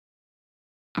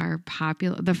are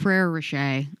popular, the Ferrero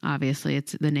Rocher, obviously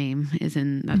it's the name is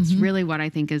in, that's really what I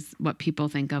think is what people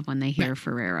think of when they hear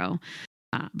Ferrero.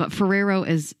 But Ferrero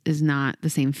is not the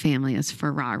same family as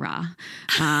Ferrara.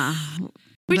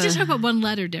 We just talk about one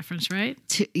letter difference, right?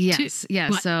 Yes.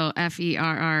 What? So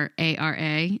Ferrara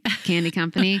Candy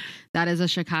Company. That is a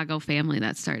Chicago family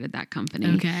that started that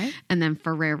company. Okay. And then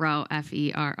Ferrero,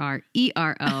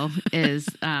 Ferrero, is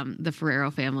the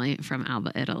Ferrero family from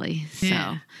Alba, Italy. So.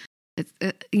 Yeah. It's,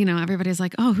 everybody's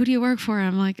like, oh, who do you work for?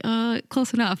 I'm like,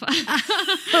 close enough.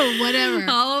 Oh, whatever.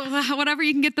 Whatever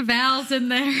you can get the vowels in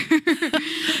there.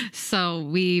 So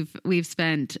we've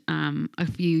spent a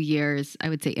few years, I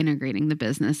would say, integrating the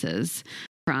businesses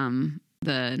from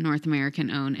the North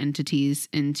American owned entities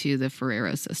into the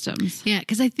Ferrero systems. Yeah,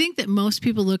 because I think that most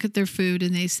people look at their food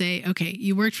and they say, okay,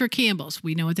 you worked for Campbell's.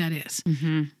 We know what that is.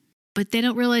 Mm-hmm. But they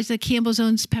don't realize that Campbell's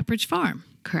owns Pepperidge Farm.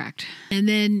 Correct. And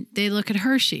then they look at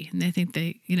Hershey and they think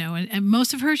and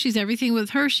most of Hershey's everything with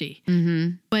Hershey.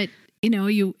 Mm-hmm. But,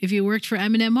 if you worked for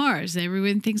M&M's,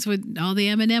 everyone thinks with all the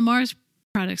M&M's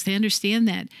products, they understand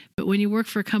that. But when you work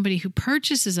for a company who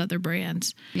purchases other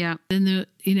brands, then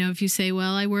if you say,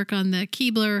 well, I work on the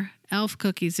Keebler Elf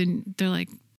cookies, and they're like,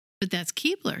 but that's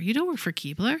Keebler. You don't work for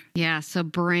Keebler. Yeah. So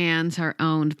brands are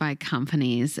owned by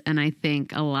companies. And I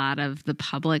think a lot of the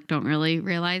public don't really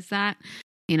realize that.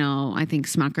 I think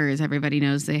Smucker's, everybody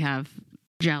knows they have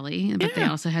jelly, but they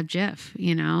also have Jif,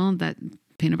 that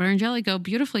peanut butter and jelly go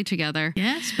beautifully together.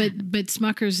 Yes. But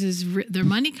Smucker's their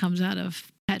money comes out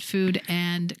of pet food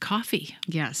and coffee.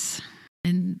 Yes.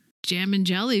 And jam and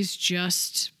jelly's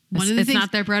just one of the things. It's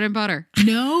not their bread and butter.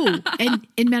 No.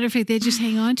 And matter of fact, they just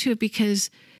hang on to it because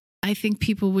I think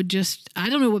people would I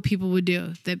don't know what people would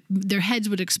do, that their heads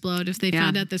would explode if they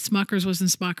found out that Smucker's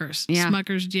wasn't Smucker's. Yeah.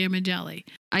 Smucker's Jam and Jelly.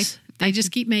 They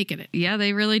just keep making it. Yeah,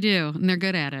 they really do. And they're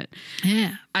good at it.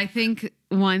 Yeah. I think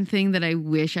one thing that I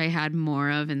wish I had more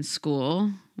of in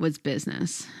school was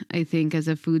business. I think as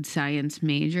a food science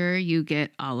major, you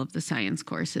get all of the science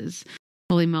courses.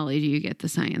 Holy moly, do you get the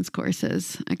science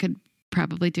courses? I could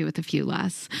probably do with a few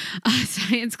less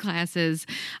science classes.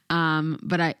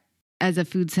 But as a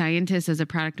food scientist, as a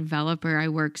product developer, I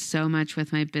work so much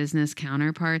with my business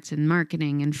counterparts in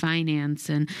marketing and finance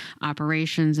and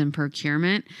operations and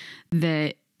procurement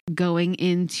that going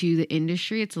into the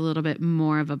industry, it's a little bit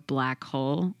more of a black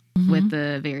hole with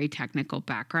a very technical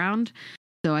background.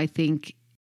 So I think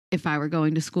if I were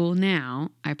going to school now,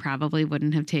 I probably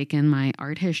wouldn't have taken my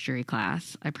art history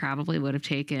class. I probably would have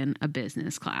taken a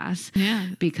business class. Yeah.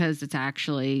 Because it's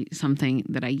actually something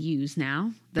that I use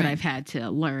now that I've had to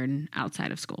learn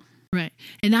outside of school. Right.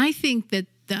 And I think that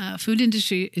the food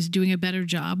industry is doing a better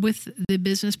job with the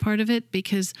business part of it,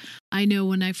 because I know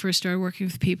when I first started working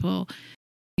with people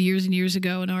years and years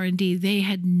ago in R&D, they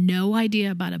had no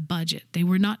idea about a budget. They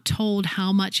were not told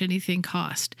how much anything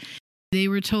cost. They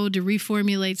were told to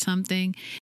reformulate something.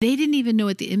 They didn't even know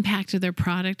what the impact of their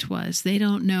product was. They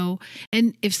don't know.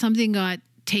 And if something got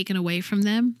taken away from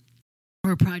them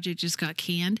or a project just got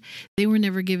canned, they were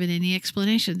never given any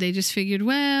explanation. They just figured,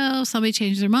 well, somebody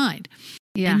changed their mind.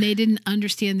 Yeah. And they didn't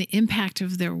understand the impact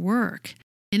of their work.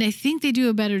 And I think they do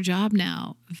a better job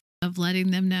now of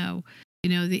letting them know,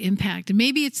 the impact. And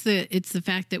maybe it's the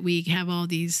fact that we have all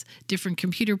these different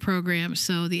computer programs,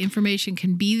 so the information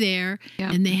can be there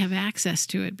and they have access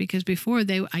to it. Because before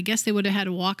I guess they would have had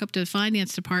to walk up to the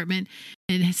finance department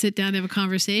and sit down and have a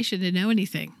conversation to know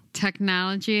anything.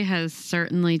 Technology has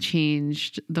certainly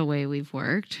changed the way we've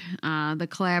worked. The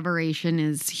collaboration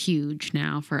is huge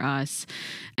now for us.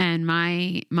 And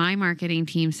my marketing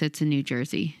team sits in New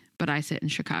Jersey, but I sit in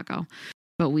Chicago.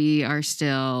 But we are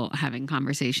still having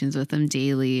conversations with them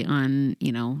daily on,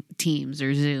 Teams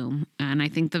or Zoom. And I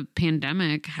think the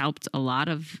pandemic helped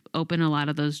open a lot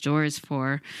of those doors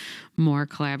for more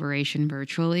collaboration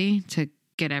virtually to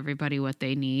get everybody what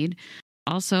they need.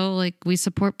 Also, we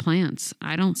support plants.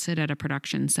 I don't sit at a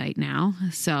production site now.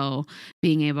 So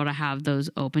being able to have those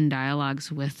open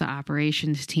dialogues with the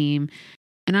operations team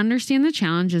and understand the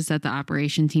challenges that the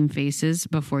operation team faces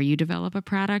before you develop a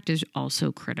product is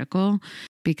also critical,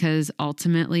 because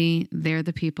ultimately they're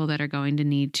the people that are going to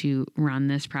need to run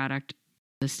this product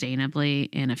sustainably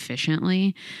and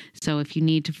efficiently. So if you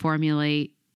need to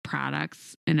formulate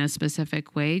products in a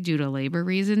specific way due to labor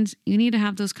reasons, you need to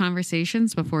have those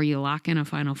conversations before you lock in a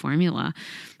final formula.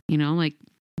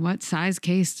 What size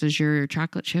case does your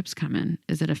chocolate chips come in?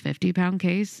 Is it a 50-pound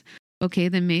case? Okay,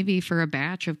 then maybe for a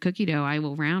batch of cookie dough, I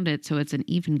will round it so it's an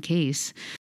even case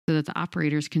so that the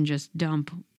operators can just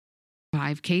dump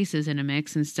 5 cases in a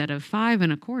mix instead of 5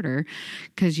 1/4,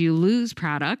 because you lose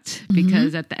product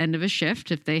because at the end of a shift,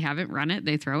 if they haven't run it,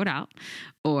 they throw it out,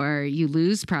 or you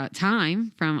lose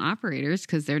time from operators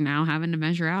because they're now having to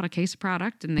measure out a case of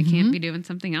product and they can't be doing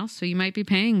something else. So you might be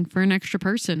paying for an extra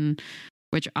person,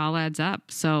 which all adds up.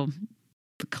 So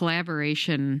the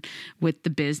collaboration with the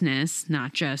business,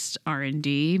 not just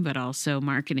R&D, but also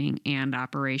marketing and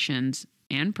operations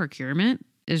and procurement,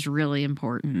 is really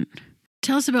important.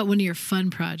 Tell us about one of your fun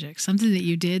projects, something that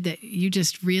you did that you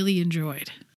just really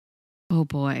enjoyed. Oh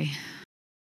boy.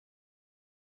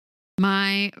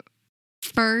 My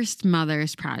first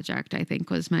mother's project, I think,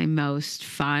 was my most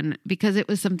fun because it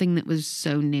was something that was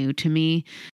so new to me.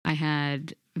 I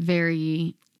had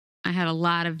a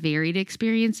lot of varied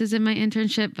experiences in my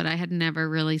internship, but I had never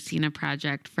really seen a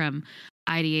project from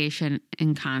ideation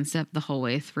and concept the whole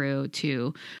way through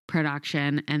to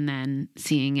production and then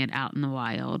seeing it out in the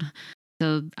wild.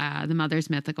 So the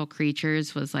Mother's Mythical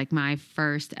Creatures was my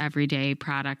first everyday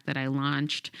product that I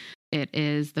launched. It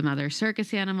is the Mother's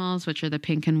Circus animals, which are the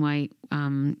pink and white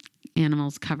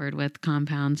animals covered with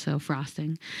compound, so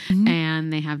frosting.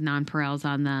 And they have nonpareils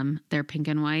on them. They're pink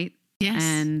and white. Yes.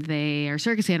 And they are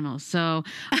circus animals. So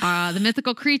the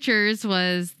Mythical Creatures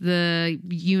was the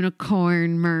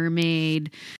unicorn,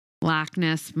 mermaid, Loch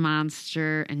Ness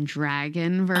monster, and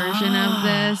dragon version of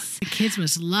this. The kids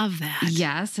must love that.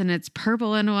 Yes, and it's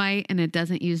purple and white, and it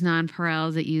doesn't use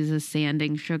nonpareils. It uses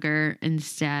sanding sugar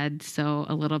instead, so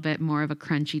a little bit more of a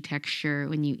crunchy texture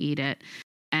when you eat it.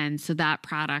 And so that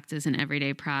product is an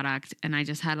everyday product, and I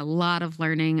just had a lot of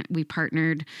learning. We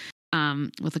partnered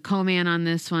with a co-man on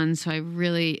this one, so I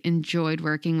really enjoyed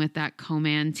working with that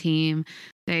co-man team.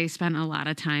 They spent a lot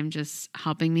of time just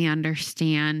helping me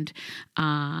understand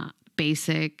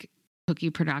basic cookie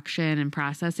production and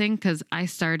processing because I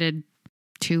started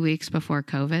 2 weeks before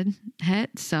COVID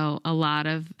hit. So a lot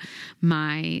of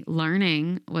my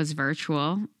learning was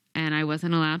virtual and I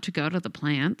wasn't allowed to go to the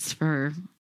plants for,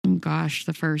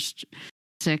 the first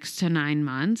 6 to 9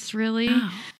 months, really.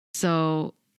 Wow.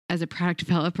 So as a product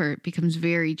developer, it becomes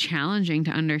very challenging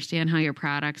to understand how your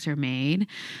products are made.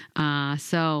 So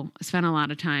I spent a lot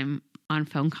of time on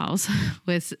phone calls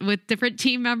with different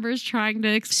team members trying to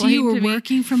explain So you were to me.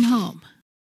 working from home?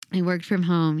 I worked from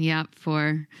home,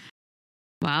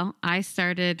 I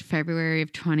started February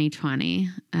of 2020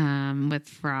 with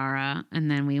Ferrero,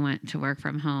 and then we went to work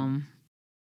from home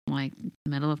like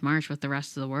middle of March with the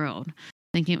rest of the world,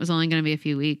 thinking it was only going to be a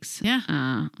few weeks.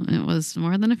 Yeah. It was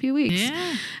more than a few weeks.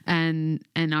 Yeah. And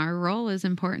our role is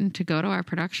important to go to our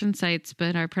production sites,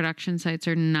 but our production sites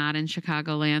are not in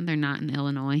Chicagoland. They're not in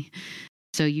Illinois.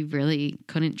 So you really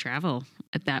couldn't travel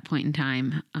at that point in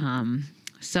time.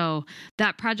 So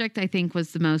that project, I think,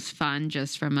 was the most fun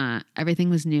just from everything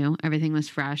was new. Everything was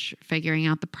fresh, figuring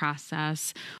out the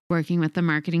process, working with the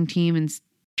marketing team and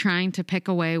trying to pick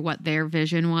away what their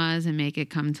vision was and make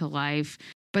it come to life,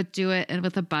 but do it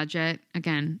with a budget.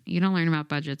 Again, you don't learn about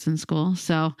budgets in school.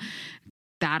 So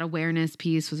that awareness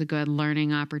piece was a good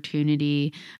learning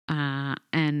opportunity.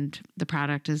 And the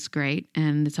product is great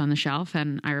and it's on the shelf.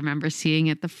 And I remember seeing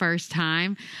it the first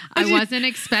time. I wasn't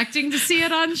expecting to see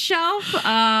it on shelf.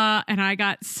 And I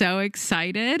got so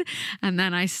excited. And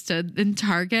then I stood in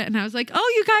Target and I was like,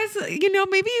 oh, you guys,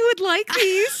 maybe you would like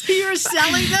these. You were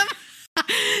selling them?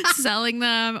 Selling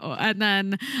them. And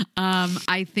then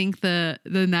I think the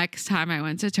next time I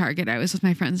went to Target, I was with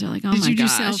my friends. They're like, oh Did my you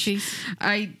gosh. do selfies?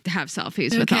 I have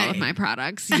selfies with all of my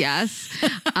products. Yes.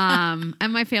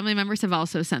 And my family members have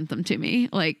also sent them to me,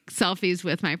 like selfies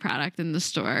with my product in the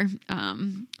store,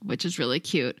 which is really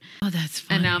cute. Oh, that's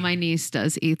funny. And now my niece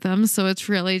does eat them. So it's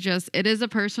really it is a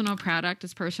personal product.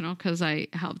 It's personal because I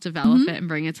helped develop it and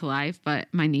bring it to life, but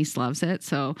my niece loves it.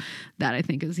 So that I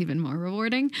think is even more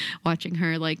rewarding, watching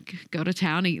her like go to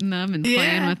town eating them and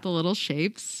playing with the little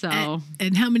shapes. So,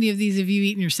 and how many of these have you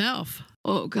eaten yourself?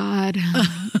 Oh God,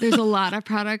 there's a lot of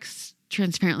products.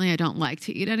 Transparently, I don't like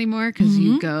to eat anymore because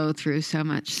you go through so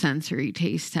much sensory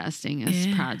taste testing as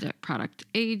product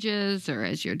ages or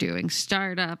as you're doing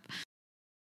startup.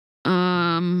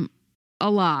 A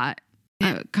lot,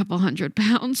 a couple 100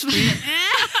 pounds.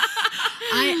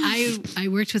 I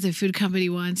worked with a food company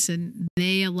once and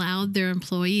they allowed their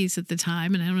employees at the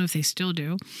time, and I don't know if they still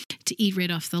do, to eat right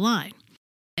off the line.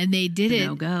 And they did it.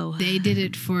 No-go. They did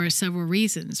it for several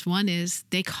reasons. One is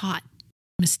they caught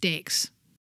mistakes.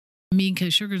 I mean,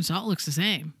 because sugar and salt looks the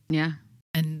same. Yeah.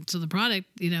 And so the product,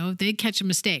 they'd catch a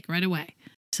mistake right away.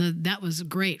 So that was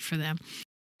great for them.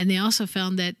 And they also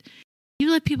found that you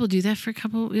let people do that for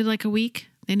a week,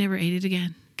 they never ate it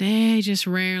again. They just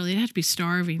rarely, they'd have to be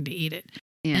starving to eat it.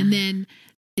 Yeah. And then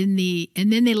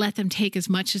they let them take as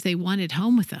much as they wanted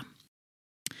home with them.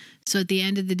 So at the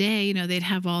end of the day, they'd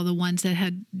have all the ones that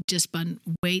had just been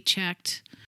weight checked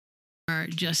or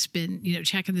just been,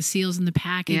 checking the seals and the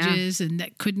packages and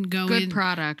that couldn't go in. Good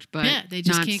product, but they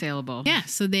just not can't, saleable. Yeah.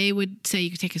 So they would say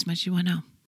you could take as much as you want home.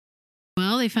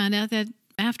 Well, they found out that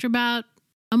after about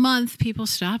a month, people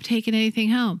stopped taking anything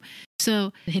home.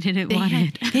 So they didn't want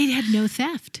it. They had no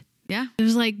theft. Yeah. It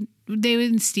was like they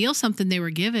wouldn't steal something they were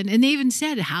given. And they even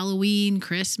said Halloween,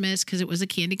 Christmas, because it was a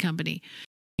candy company.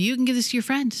 You can give this to your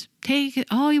friends. Take it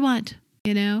all you want,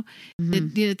 At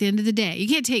the end of the day, you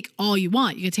can't take all you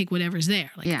want. You can take whatever's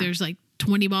there. Like there's like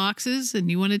 20 boxes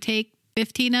and you want to take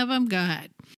 15 of them, go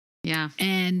ahead. Yeah.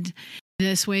 And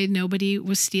this way, nobody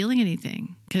was stealing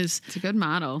anything because it's a good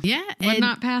model. Yeah. Would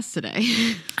not pass today.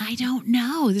 I don't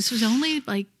know. This was only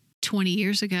like 20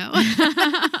 years ago.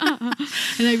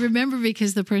 And I remember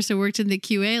because the person who worked in the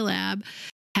QA lab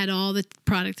had all the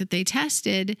product that they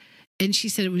tested. And she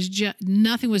said it was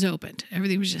nothing was opened.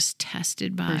 Everything was just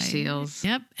tested by for seals.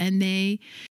 Yep. And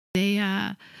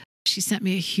she sent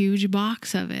me a huge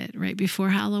box of it right before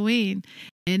Halloween.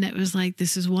 And it was like,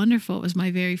 this is wonderful. It was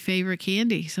my very favorite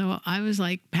candy. So I was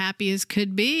like happy as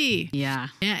could be. Yeah.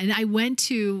 Yeah. And I went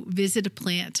to visit a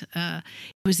plant. It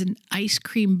was an ice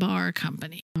cream bar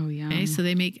company. Oh, yeah. Okay. So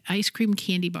they make ice cream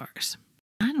candy bars.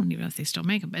 I don't even know if they still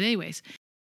make them. But anyways,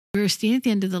 we were standing at the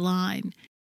end of the line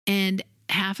and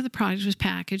half of the product was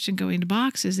packaged and going to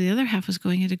boxes. The other half was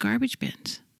going into garbage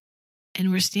bins. And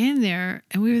we're standing there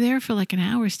and we were there for like an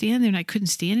hour standing there and I couldn't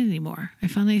stand it anymore. I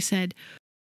finally said,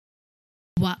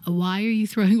 why are you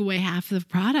throwing away half of the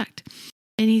product?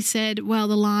 And he said, well,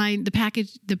 the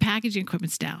packaging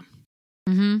equipment's down.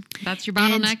 Mm-hmm. That's your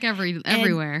bottleneck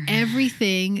everywhere. And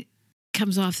everything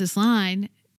comes off this line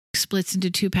splits into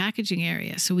 2 packaging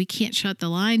areas. So we can't shut the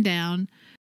line down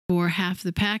for half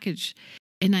the package.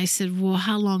 And I said, well,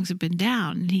 how long has it been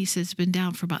down? And he says, it's been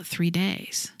down for about 3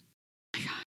 days.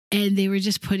 And they were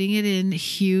just putting it in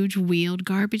huge wheeled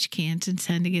garbage cans and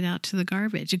sending it out to the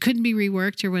garbage. It couldn't be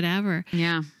reworked or whatever.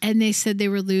 Yeah. And they said they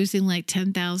were losing like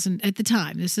 $10,000 at the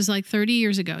time. This is like 30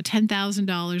 years ago,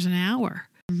 $10,000 an hour.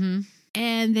 Mm-hmm.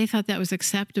 And they thought that was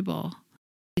acceptable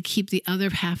to keep the other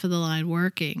half of the line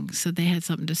working. So they had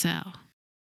something to sell.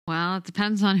 Well, it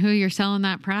depends on who you're selling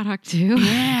that product to.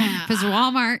 Yeah. Because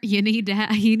Walmart, you need to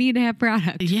have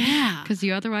product. Yeah. Because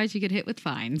otherwise you get hit with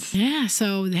fines. Yeah.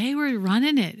 So they were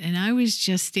running it. And I was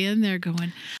just standing there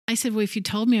going, I said, well, if you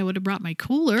told me, I would have brought my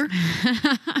cooler.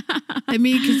 I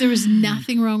mean, because there was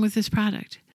nothing wrong with this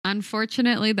product.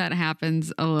 Unfortunately, that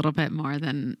happens a little bit more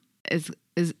than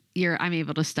I'm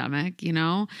able to stomach,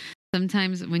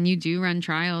 Sometimes when you do run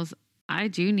trials, I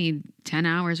do need 10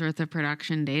 hours worth of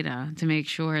production data to make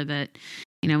sure that,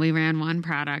 we ran one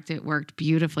product. It worked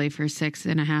beautifully for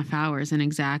 6.5 hours. And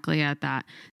exactly at that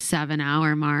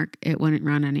 7-hour mark, it wouldn't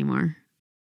run anymore.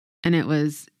 And it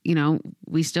was,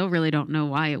 we still really don't know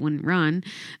why it wouldn't run.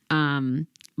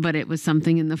 But it was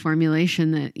something in the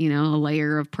formulation that, a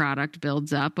layer of product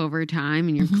builds up over time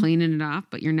and you're cleaning it off,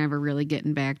 but you're never really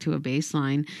getting back to a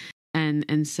baseline.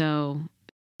 And so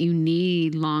you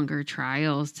need longer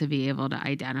trials to be able to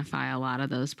identify a lot of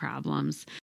those problems,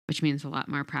 which means a lot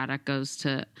more product goes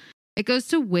to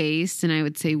waste. And I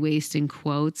would say waste in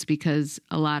quotes because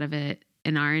a lot of it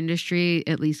in our industry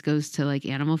at least goes to like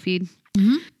animal feed.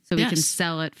 Mm-hmm. So we can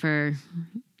sell it for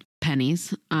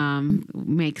pennies,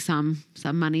 make some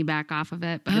money back off of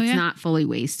it, but it's not fully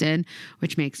wasted,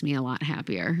 which makes me a lot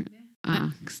happier.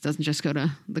 Because it doesn't just go to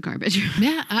the garbage.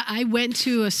 Yeah. I went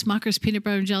to a Smucker's peanut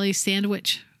butter and jelly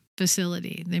sandwich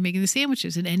facility. They're making the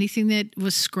sandwiches and anything that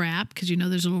was scrap, because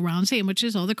there's little round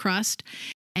sandwiches, all the crust,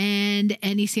 and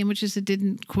any sandwiches that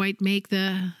didn't quite make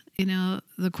the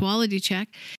quality check,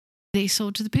 they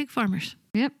sold to the pig farmers.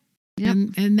 Yep.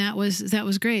 And that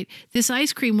was great. This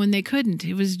ice cream, when they couldn't,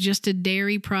 it was just a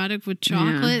dairy product with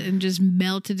chocolate and just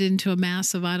melted into a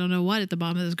mass of I don't know what at the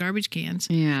bottom of those garbage cans.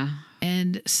 Yeah.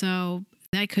 And so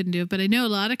I couldn't do it. But I know a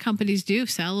lot of companies do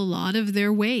sell a lot of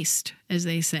their waste, as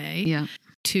they say,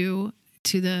 to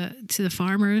the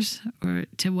farmers or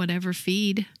to whatever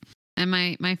feed. And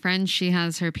my friend, she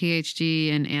has her PhD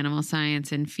in animal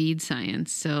science and feed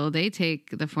science. So they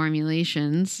take the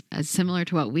formulations as similar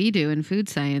to what we do in food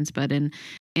science, but in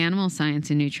animal science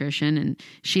and nutrition. And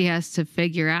she has to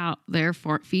figure out their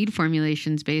feed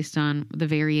formulations based on the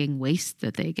varying waste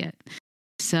that they get.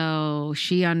 So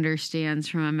she understands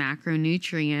from a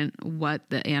macronutrient what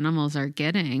the animals are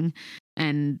getting.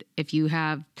 And if you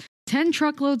have 10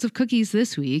 truckloads of cookies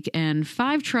this week and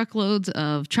 5 truckloads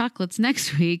of chocolates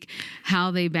next week, how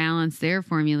they balance their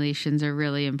formulations are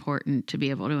really important to be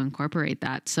able to incorporate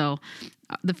that. So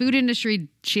the food industry,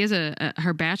 she has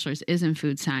her bachelor's is in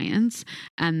food science.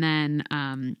 And then,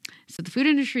 so the food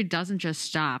industry doesn't just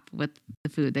stop with the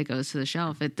food that goes to the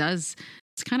shelf.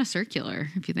 It's kind of circular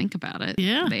if you think about it.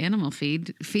 Yeah. The animal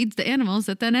feed feeds the animals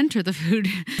that then enter the food.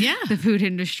 Yeah. The food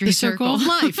industry. The circle of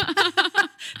life.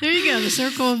 There you go. The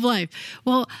circle of life.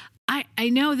 Well, I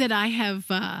know that I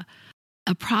have a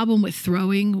problem with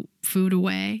throwing food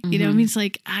away. I mean, it's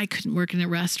like I couldn't work in a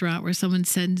restaurant where someone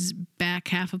sends back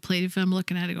half a plate. If I'm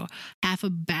looking at it, half a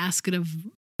basket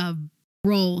of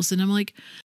rolls. And I'm like,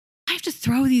 I have to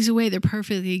throw these away. They're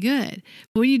perfectly good.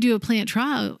 But when you do a plant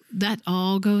trial, that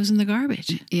all goes in the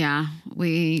garbage. Yeah.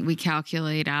 We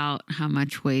calculate out how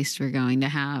much waste we're going to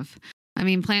have. I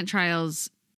mean, plant trials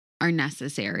are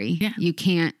necessary. Yeah. You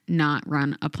can't not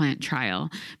run a plant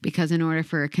trial because in order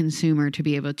for a consumer to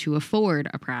be able to afford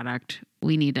a product,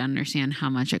 we need to understand how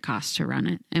much it costs to run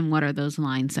it and what are those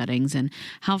line settings and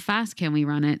how fast can we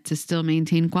run it to still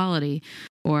maintain quality,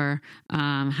 or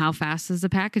how fast is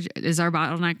our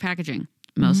bottleneck packaging?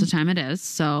 Most of the time it is.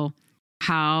 So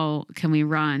how can we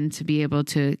run to be able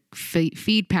to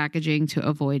feed packaging to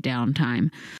avoid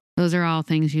downtime? Those are all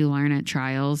things you learn at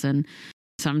trials. And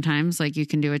sometimes you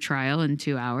can do a trial in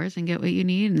 2 hours and get what you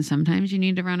need. And sometimes you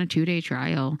need to run a 2-day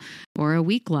trial or a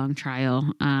week-long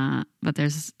trial. But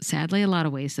there's sadly a lot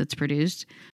of waste that's produced.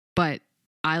 But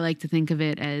I like to think of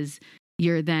it as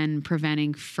you're then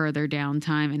preventing further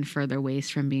downtime and further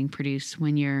waste from being produced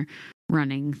when you're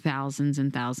running thousands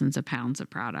and thousands of pounds of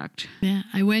product. Yeah.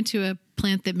 I went to a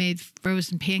plant that made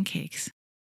frozen pancakes,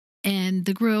 and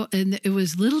it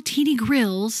was little teeny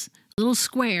grills, little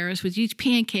squares with each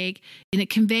pancake in a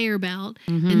conveyor belt.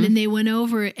 And then they went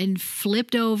over and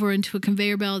flipped over into a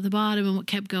conveyor belt at the bottom and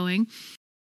kept going.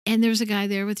 And there was a guy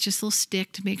there with just a little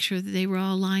stick to make sure that they were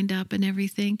all lined up and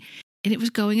everything. And it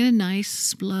was going at a nice,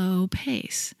 slow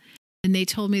pace. And they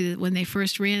told me that when they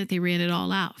first ran it, they ran it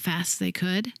all out fast as they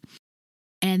could.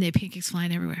 And they had pancakes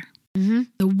flying everywhere. Mm-hmm.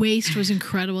 The waste was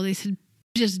incredible. They said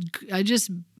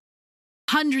just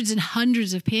hundreds and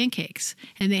hundreds of pancakes.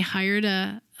 And they hired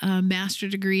a master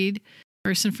degreed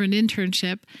person for an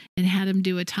internship and had him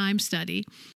do a time study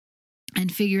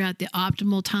and figure out the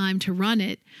optimal time to run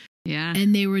it. Yeah.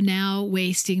 And they were now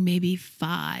wasting maybe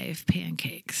 5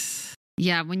 pancakes.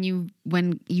 Yeah, when you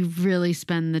really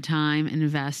spend the time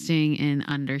investing in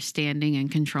understanding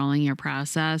and controlling your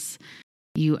process,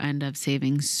 you end up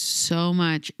saving so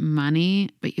much money,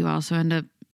 but you also end up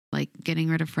like getting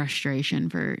rid of frustration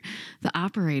for the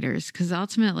operators, because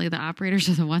ultimately the operators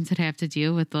are the ones that have to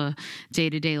deal with the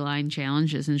day-to-day line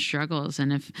challenges and struggles.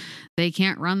 And if they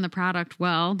can't run the product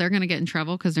well, they're going to get in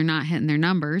trouble because they're not hitting their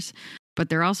numbers. But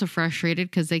they're also frustrated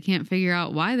because they can't figure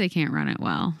out why they can't run it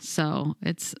well. So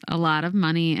it's a lot of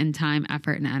money and time,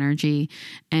 effort, and energy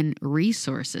and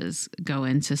resources go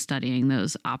into studying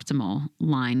those optimal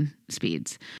line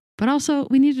speeds. But also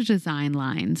we need to design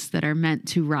lines that are meant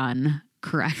to run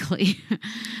correctly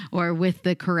or with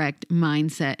the correct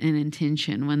mindset and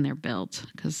intention when they're built,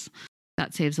 because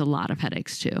that saves a lot of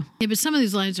headaches too. Yeah, but some of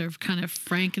these lines are kind of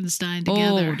Frankenstein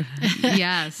together. Old.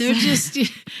 Yes. They're just,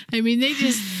 I mean, they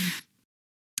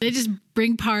just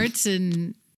bring parts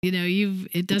and, you know,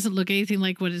 it doesn't look anything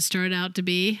like what it started out to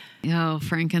be. Oh,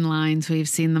 Franken lines. We've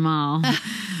seen them all.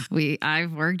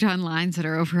 I've worked on lines that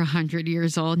are over 100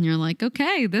 years old, and you're like,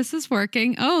 okay, this is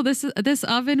working. Oh, this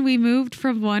oven we moved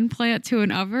from one plant to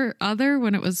another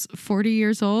when it was 40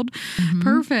 years old. Mm-hmm.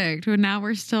 Perfect. Well, now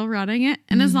we're still running it.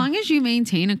 And as long as you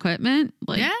maintain equipment,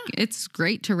 it's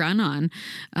great to run on,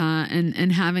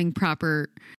 and having proper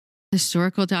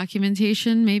historical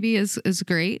documentation maybe is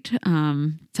great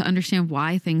to understand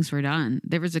why things were done.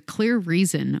 There was a clear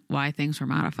reason why things were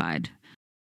modified.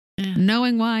 Yeah.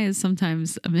 Knowing why is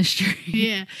sometimes a mystery.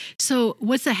 Yeah. So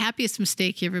what's the happiest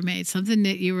mistake you ever made? Something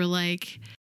that you were like,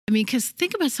 I mean, because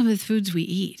think about some of the foods we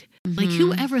eat. Mm-hmm. Like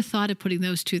who ever thought of putting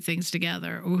those two things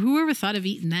together, or whoever thought of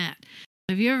eating that?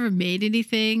 Have you ever made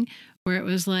anything where it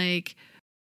was like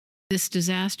this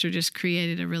disaster just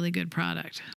created a really good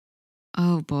product?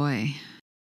 Oh, boy.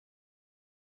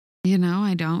 You know,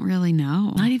 I don't really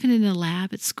know. Not even in a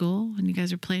lab at school when you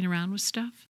guys are playing around with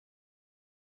stuff?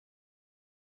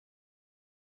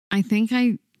 I think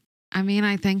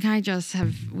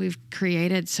we've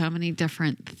created so many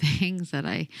different things that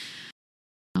I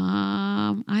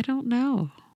don't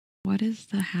know. What is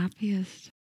the happiest?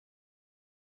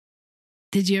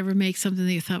 Did you ever make something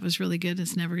that you thought was really good and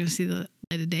it's never going to see the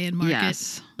light of day in market?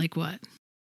 Yes. Like what?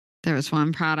 There was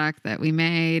one product that we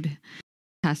made,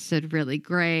 tested really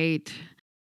great,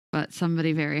 but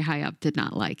somebody very high up did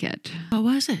not like it. What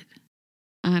was it?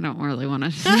 I don't really want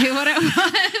to say what it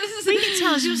was. You can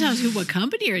tell us. You don't tell us what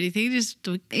company or anything. Just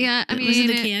yeah. I mean, was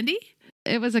it a candy?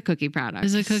 It was a cookie product. It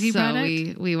was a cookie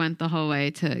product? So we went the whole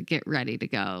way to get ready to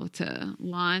go to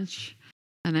launch,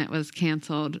 and it was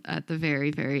canceled at the very,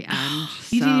 very end.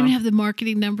 You didn't even have the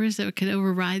marketing numbers that could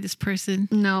override this person?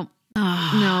 Nope.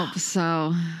 Oh, nope.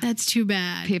 So that's too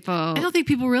bad. I don't think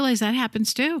people realize that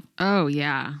happens too. Oh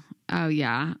yeah.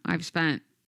 I've spent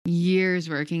years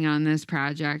working on this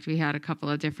project. We had a couple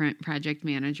of different project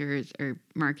managers or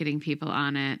marketing people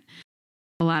on it.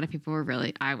 A lot of people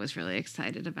I was really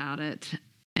excited about it,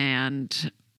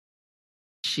 and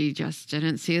she just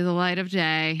didn't see the light of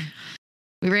day.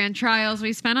 We ran trials.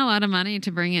 We spent a lot of money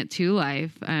to bring it to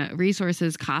life.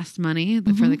 Resources cost money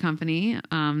for the company.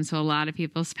 So a lot of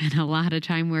people spent a lot of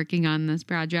time working on this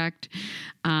project.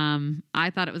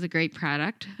 I thought it was a great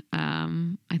product.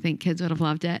 I think kids would have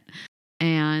loved it.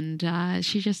 And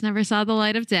she just never saw the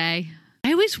light of day.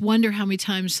 I always wonder how many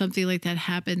times something like that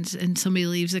happens and somebody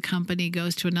leaves a company,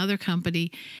 goes to another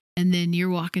company, and then you're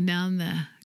walking down the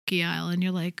cookie aisle and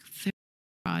you're like, there's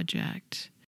a project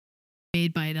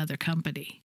made by another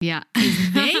company. Yeah.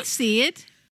 They see it.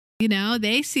 You know,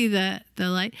 they see the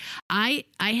light. I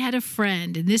had a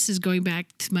friend, and this is going back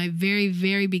to my very,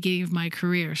 very beginning of my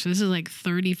career. So this is like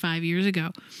 35 years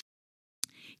ago.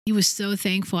 He was so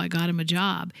thankful I got him a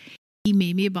job. He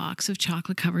made me a box of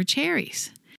chocolate-covered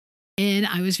cherries. And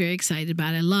I was very excited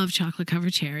about it. I love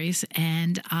chocolate-covered cherries.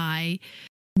 And I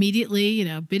immediately,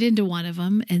 bit into one of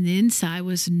them. And the inside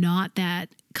was not that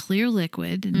clear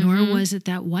liquid, nor was it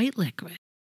that white liquid.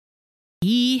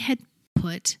 He had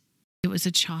it was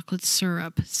a chocolate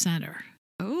syrup center.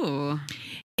 Oh.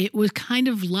 It was kind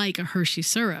of like a Hershey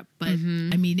syrup, but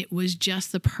I mean, it was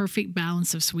just the perfect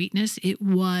balance of sweetness. It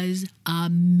was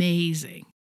amazing.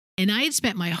 And I had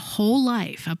spent my whole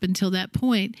life up until that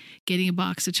point getting a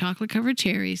box of chocolate covered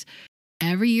cherries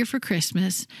every year for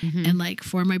Christmas and like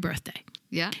for my birthday.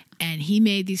 Yeah. And he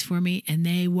made these for me and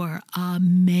they were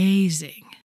amazing.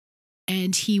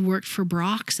 And he worked for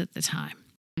Brock's at the time.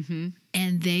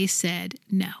 And they said,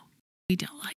 no, we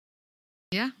don't like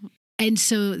it. Yeah. And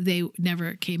so they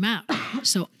never came out.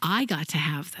 So I got to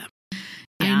have them.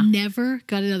 Yeah. I never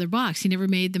got another box. He never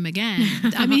made them again.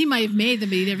 I mean, he might have made them,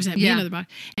 but he never sent me another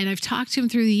box. And I've talked to him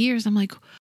through the years. I'm like,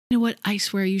 you know what? I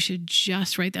swear you should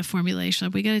just write that formulation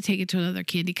up. We got to take it to another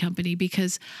candy company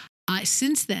because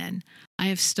since then, I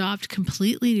have stopped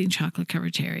completely eating chocolate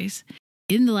covered cherries.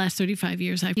 In the last 35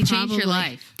 years, He changed your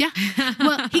life. Yeah.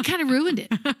 Well, he kind of ruined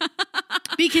it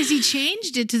because he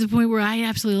changed it to the point where I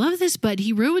absolutely love this, but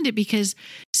he ruined it because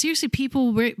seriously,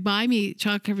 people buy me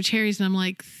chocolate covered cherries and I'm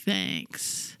like,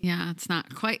 thanks. Yeah, it's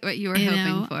not quite what you were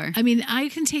hoping for. I mean, I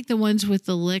can take the ones with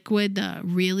the liquid, the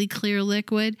really clear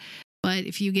liquid, but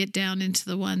if you get down into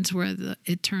the ones where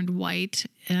it turned white,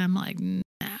 and I'm like, no.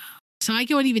 So I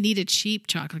can't even eat a cheap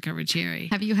chocolate covered cherry.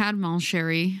 Have you had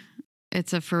Moncherie?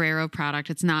 It's a Ferrero product.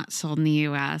 It's not sold in the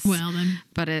U.S. Well, then.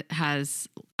 But it has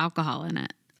alcohol in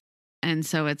it. And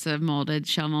so it's a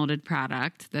shell molded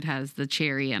product that has the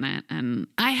cherry in it. And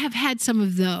I have had some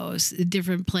of those in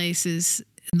different places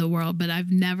in the world, but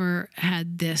I've never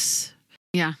had this.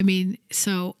 Yeah. I mean,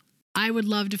 so I would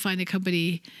love to find a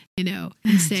company, and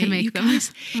say, to make them.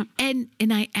 Guys, and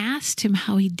I asked him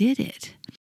how he did it.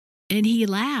 And he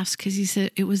laughs because he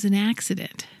said it was an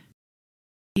accident.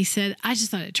 He said, I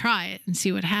just thought I'd try it and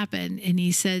see what happened. And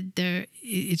he said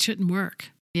it shouldn't work.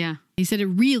 Yeah. He said it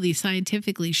really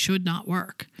scientifically should not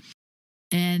work.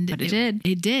 But it did.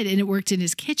 It did. And it worked in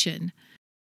his kitchen,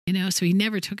 so he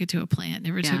never took it to a plant,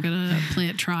 never took it on a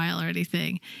plant trial or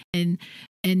anything.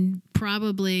 And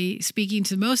probably speaking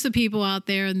to most of the people out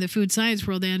there in the food science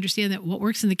world, they understand that what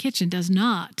works in the kitchen does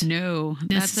not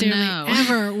necessarily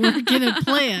ever work in a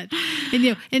plant.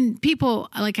 And people,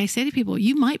 like I say to people,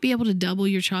 you might be able to double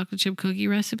your chocolate chip cookie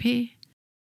recipe,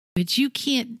 but you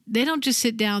can't. They don't just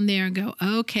sit down there and go,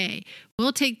 okay,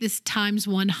 we'll take this times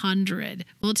 100.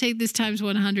 We'll take this times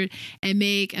 100 and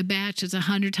make a batch that's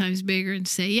 100 times bigger and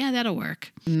say, yeah, that'll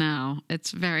work. No,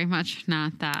 it's very much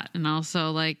not that. And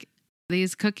also, like,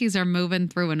 these cookies are moving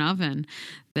through an oven.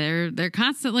 They're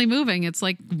constantly moving. It's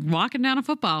like walking down a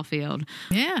football field.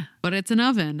 Yeah. But it's an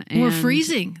oven. Or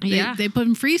freezing. They put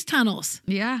in freeze tunnels.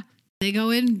 Yeah. They go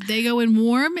in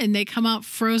warm and they come out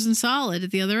frozen solid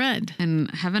at the other end.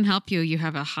 And heaven help you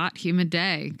have a hot, humid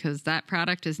day because that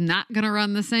product is not going to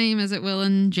run the same as it will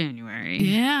in January.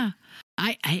 Yeah.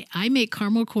 I make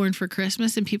caramel corn for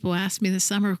Christmas and people ask me this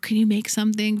summer, can you make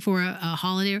something for a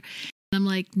holiday? And I'm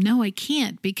like, no, I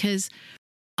can't because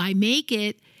I make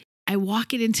it. I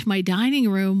walk it into my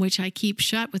dining room, which I keep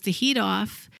shut with the heat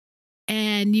off.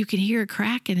 And you can hear it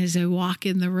cracking as I walk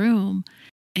in the room.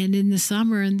 And in the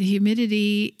summer and the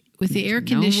humidity with the air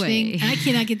conditioning, I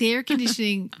cannot get the air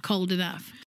conditioning cold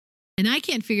enough. And I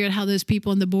can't figure out how those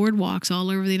people on the boardwalks all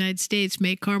over the United States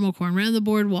make caramel corn around the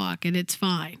boardwalk and it's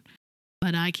fine.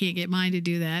 But I can't get mine to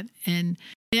do that. And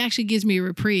it actually gives me a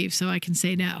reprieve so I can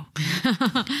say no.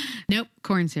 Nope.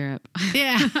 Corn syrup.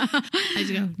 Yeah. I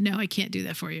just go, no, I can't do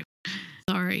that for you.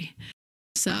 Sorry.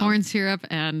 So corn syrup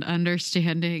and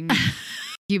understanding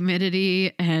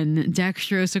humidity and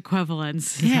dextrose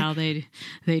equivalence is how they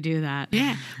do that.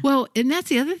 Yeah. Well, and that's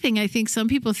the other thing. I think some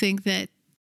people think that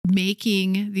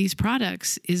making these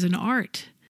products is an art.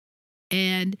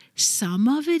 And some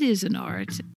of it is an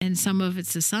art and some of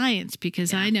it's a science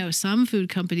because I know some food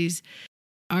companies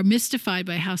are mystified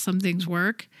by how some things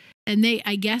work. And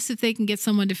I guess if they can get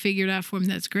someone to figure it out for them,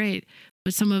 that's great.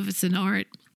 But some of it's an art.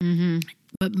 Mm-hmm.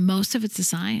 But most of it's a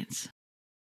science.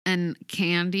 And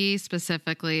candy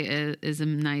specifically is a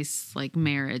nice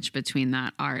marriage between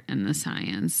that art and the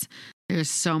science.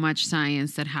 There's so much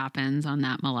science that happens on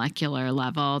that molecular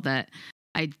level that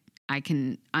I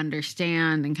can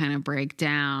understand and kind of break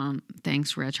down.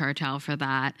 Thanks, Rich Hartel, for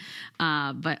that.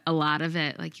 But a lot of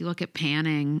it, you look at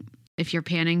panning. If you're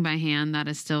panning by hand, that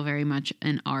is still very much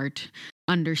an art.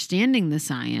 Understanding the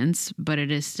science, but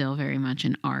it is still very much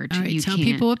an art. All right, tell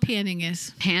people what panning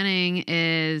is. Panning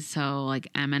is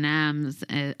M&Ms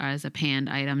as a panned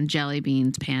item, jelly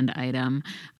beans panned item.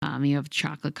 You have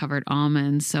chocolate covered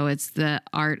almonds. So it's the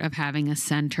art of having a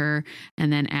center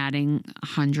and then adding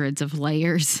hundreds of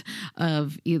layers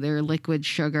of either liquid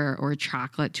sugar or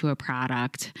chocolate to a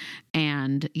product.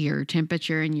 And your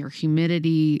temperature and your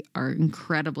humidity are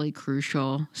incredibly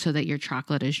crucial so that your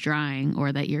chocolate is drying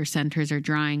or that your centers are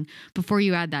drying before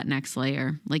you add that next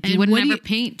layer. You wouldn't ever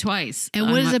paint twice. And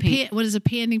what does a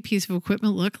panning piece of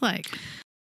equipment look like?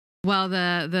 Well,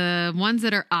 the ones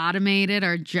that are automated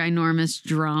are ginormous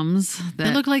drums that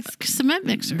They look like cement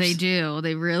mixers. They do.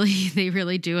 They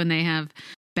really do. And they have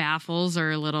baffles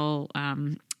or little,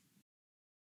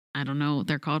 I don't know what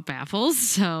they're called, baffles.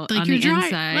 So like on your the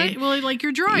inside. Right? Well, like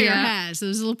your dryer Yeah. has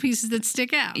those little pieces that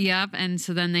stick out. Yep. And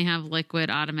so then they have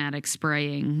liquid automatic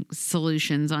spraying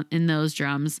solutions in those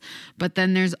drums. But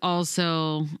then there's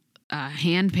also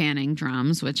hand panning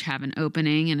drums, which have an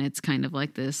opening, and it's kind of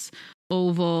like this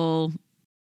oval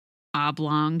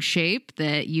oblong shape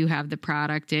that you have the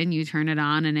product in. You turn it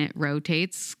on and it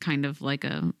rotates kind of like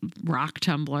a rock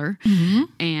tumbler. Mm-hmm.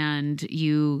 And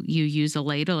you use a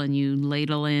ladle and you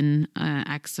ladle in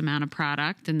X amount of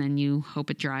product, and then you hope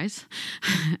it dries.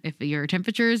 If your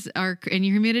temperatures are and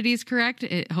your humidity is correct,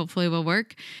 it hopefully will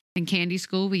work. In candy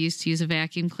school, we used to use a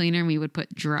vacuum cleaner, and we would put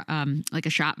like a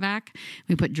shop vac.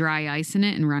 We put dry ice in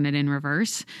it and run it in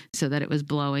reverse so that it was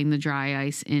blowing the dry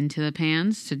ice into the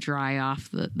pans to dry off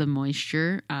the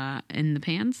moisture in the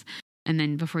pans. And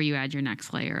then before you add your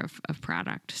next layer of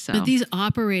product. So, but these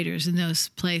operators in those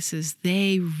places,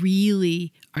 they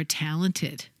really are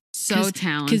talented. So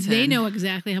talented. Because they know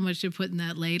exactly how much to put in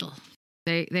that ladle.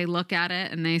 They look at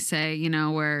it and they say,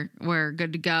 we're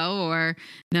good to go, or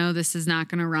no, this is not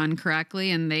going to run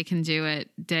correctly. And they can do it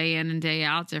day in and day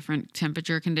out, different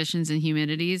temperature conditions and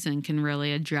humidities, and can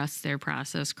really adjust their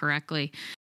process correctly.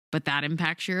 But that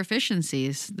impacts your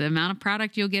efficiencies. The amount of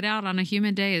product you'll get out on a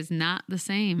humid day is not the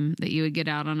same that you would get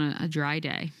out on a dry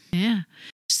day. Yeah.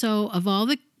 So of all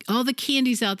the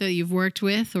candies out there that you've worked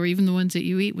with, or even the ones that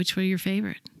you eat, which one are your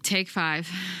favorite? Take 5.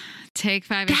 Take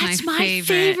 5 is That's my favorite.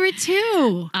 favorite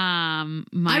too.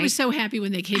 I was so happy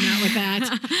when they came out with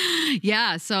that.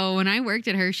 Yeah. So when I worked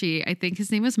at Hershey, I think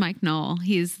his name was Mike Knoll.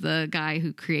 He's the guy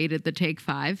who created the Take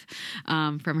 5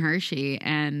 from Hershey.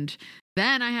 And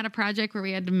then I had a project where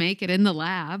we had to make it in the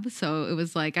lab. So it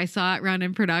was like I saw it run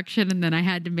in production, and then I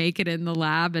had to make it in the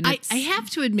lab. And I have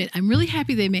to admit, I'm really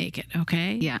happy they make it.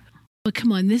 Okay. Yeah. But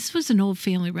come on, this was an old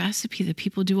family recipe that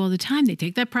people do all the time. They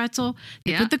take that pretzel,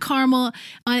 they put the caramel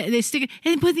on it, they stick it,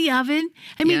 and they put it in the oven.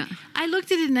 I mean, I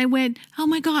looked at it and I went, "Oh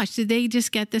my gosh, did they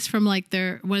just get this from like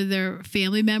one of their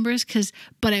family members?"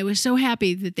 But I was so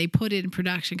happy that they put it in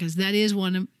production, because that is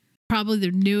one of probably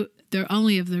they're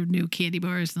only of their new candy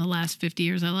bars in the last 50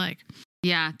 years I like.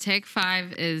 Yeah, Take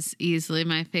 5 is easily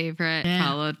my favorite,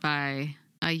 followed by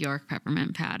a York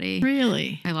peppermint patty.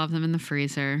 Really? I love them in the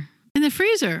freezer. In the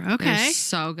freezer, okay. They're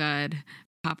so good.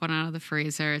 Pop one out of the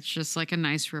freezer. It's just like a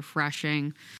nice,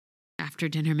 refreshing after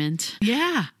dinner mint.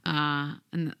 Yeah.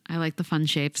 And I like the fun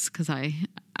shapes because I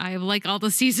like all the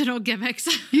seasonal gimmicks.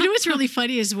 You know what's really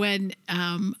funny is when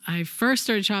I first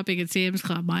started shopping at Sam's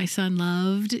Club, my son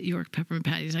loved York peppermint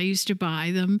patties. I used to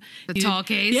buy them. The tall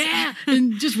case. Yeah.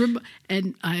 And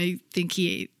and I think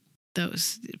he ate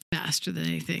those faster than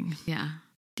anything. Yeah.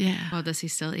 Yeah. Well, does he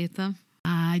still eat them?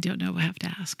 I don't know. I have to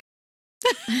ask.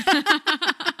 I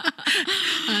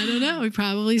don't know. He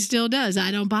probably still does. I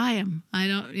don't buy them. I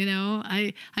don't,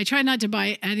 I try not to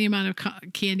buy any amount of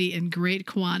candy in great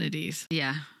quantities.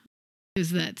 Yeah.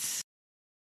 Because that's.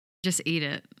 Just eat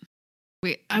it.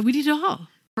 We eat it all.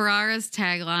 Ferraro's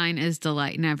tagline is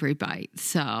delight in every bite.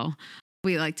 So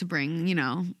we like to bring,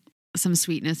 some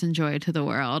sweetness and joy to the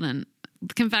world. And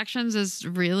confections is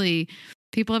really,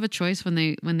 people have a choice when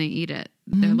they eat it.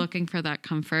 Mm-hmm. They're looking for that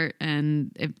comfort,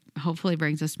 and it hopefully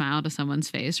brings a smile to someone's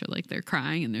face, or like they're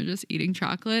crying and they're just eating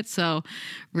chocolate. So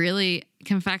really,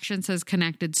 confections has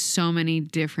connected so many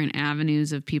different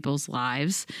avenues of people's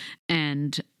lives.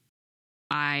 And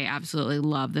I absolutely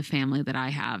love the family that I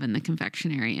have in the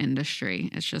confectionery industry.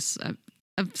 It's just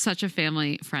such a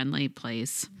family-friendly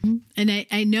place. Mm-hmm. And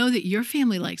I know that your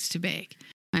family likes to bake.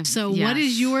 So what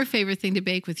is your favorite thing to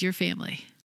bake with your family?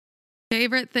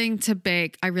 Favorite thing to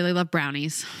bake? I really love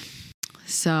brownies.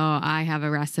 So I have a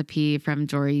recipe from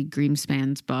Dory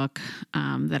Greenspan's book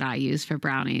that I use for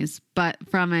brownies. But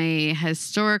from a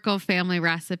historical family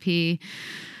recipe,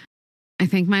 I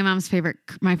think my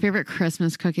favorite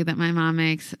Christmas cookie that my mom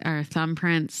makes are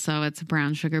thumbprints. So it's a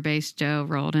brown sugar-based dough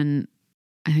rolled in,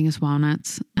 I think it's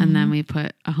walnuts. Mm-hmm. And then we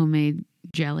put a homemade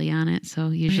jelly on it. So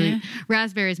usually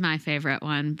raspberry is my favorite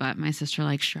one, but my sister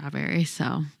likes strawberry.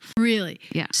 So really?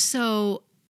 Yeah. So,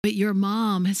 but your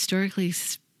mom historically,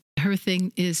 her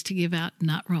thing is to give out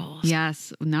nut rolls.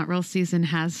 Yes. Nut roll season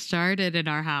has started in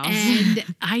our house. And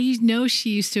I know she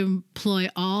used to employ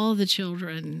all the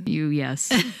children.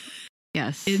 Yes.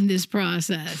 Yes. In this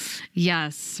process.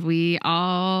 Yes. We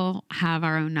all have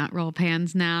our own nut roll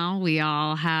pans now. We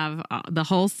all have the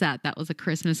whole set. That was a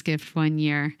Christmas gift one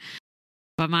year.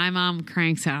 But my mom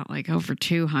cranks out like over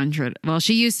 200. Well,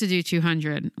 she used to do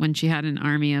 200 when she had an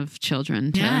army of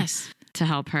children to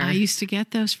help her. I used to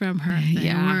get those from her.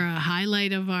 They were a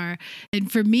highlight of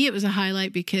and for me, it was a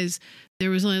highlight because there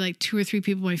was only like 2 or 3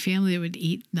 people in my family that would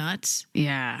eat nuts.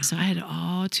 Yeah. So I had it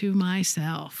all to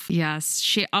myself. Yes.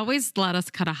 She always let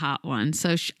us cut a hot one.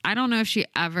 So I don't know if she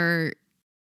ever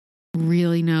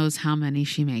really knows how many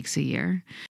she makes a year,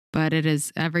 but it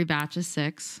is every batch is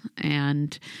 6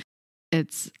 and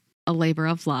it's a labor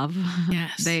of love.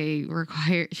 Yes. They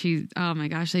require, oh my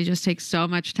gosh, they just take so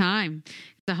much time.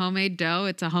 It's a homemade dough.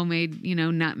 It's a homemade,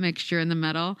 nut mixture in the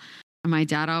middle. And my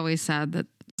dad always said that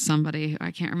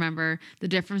I can't remember, the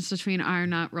difference between our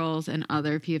nut rolls and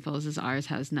other people's is ours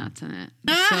has nuts in it.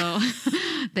 So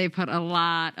they put a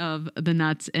lot of the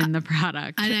nuts in the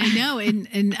product. And I know,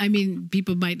 and I mean,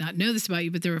 people might not know this about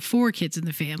you, but there were 4 kids in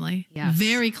the family. Yes.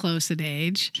 Very close in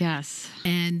age. Yes.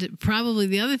 And probably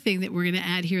the other thing that we're going to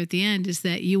add here at the end is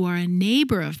that you are a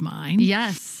neighbor of mine.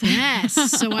 Yes. Yes.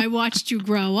 So I watched you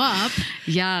grow up.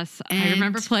 Yes. I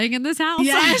remember playing in this house.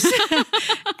 Yes.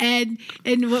 and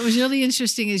what was really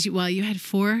interesting is you had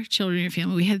 4 children in your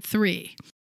family. We had 3.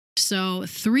 So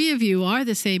 3 of you are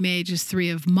the same age as 3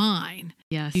 of mine.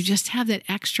 Yes. You just have that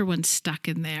extra one stuck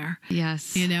in there.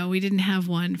 Yes. We didn't have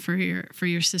one for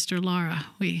your sister Laura.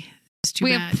 It's too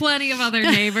bad. Have plenty of other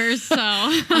neighbors, so.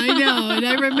 I know. And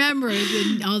I remember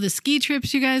all the ski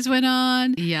trips you guys went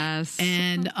on. Yes.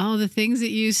 And all the things that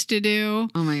you used to do.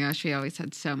 Oh my gosh, we always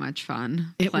had so much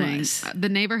fun playing. Was. The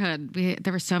neighborhood,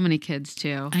 there were so many kids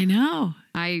too. I know.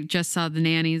 I just saw the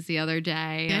nannies the other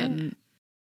day and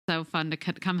so fun to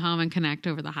come home and connect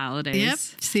over the holidays. Yep,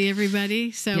 see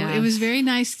everybody. So It was very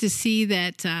nice to see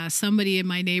that somebody in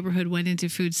my neighborhood went into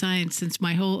food science, since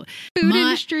my whole food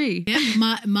industry.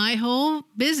 Yeah, my whole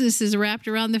business is wrapped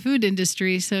around the food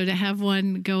industry. So to have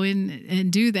one go in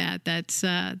and do that's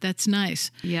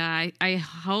nice. Yeah, I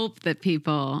hope that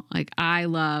people I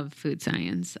love food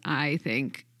science. I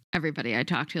think everybody I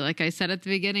talk to, like I said at the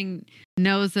beginning,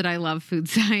 knows that I love food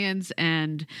science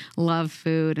and love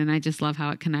food. And I just love how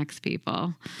it connects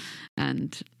people.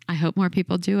 And I hope more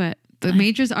people do it. The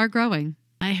majors are growing.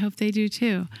 I hope they do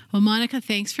too. Well, Monica,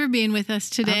 thanks for being with us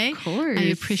today. Of course. I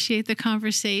appreciate the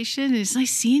conversation. It's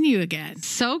nice seeing you again.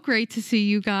 So great to see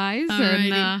you guys.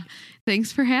 Alrighty. And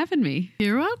thanks for having me.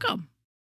 You're welcome.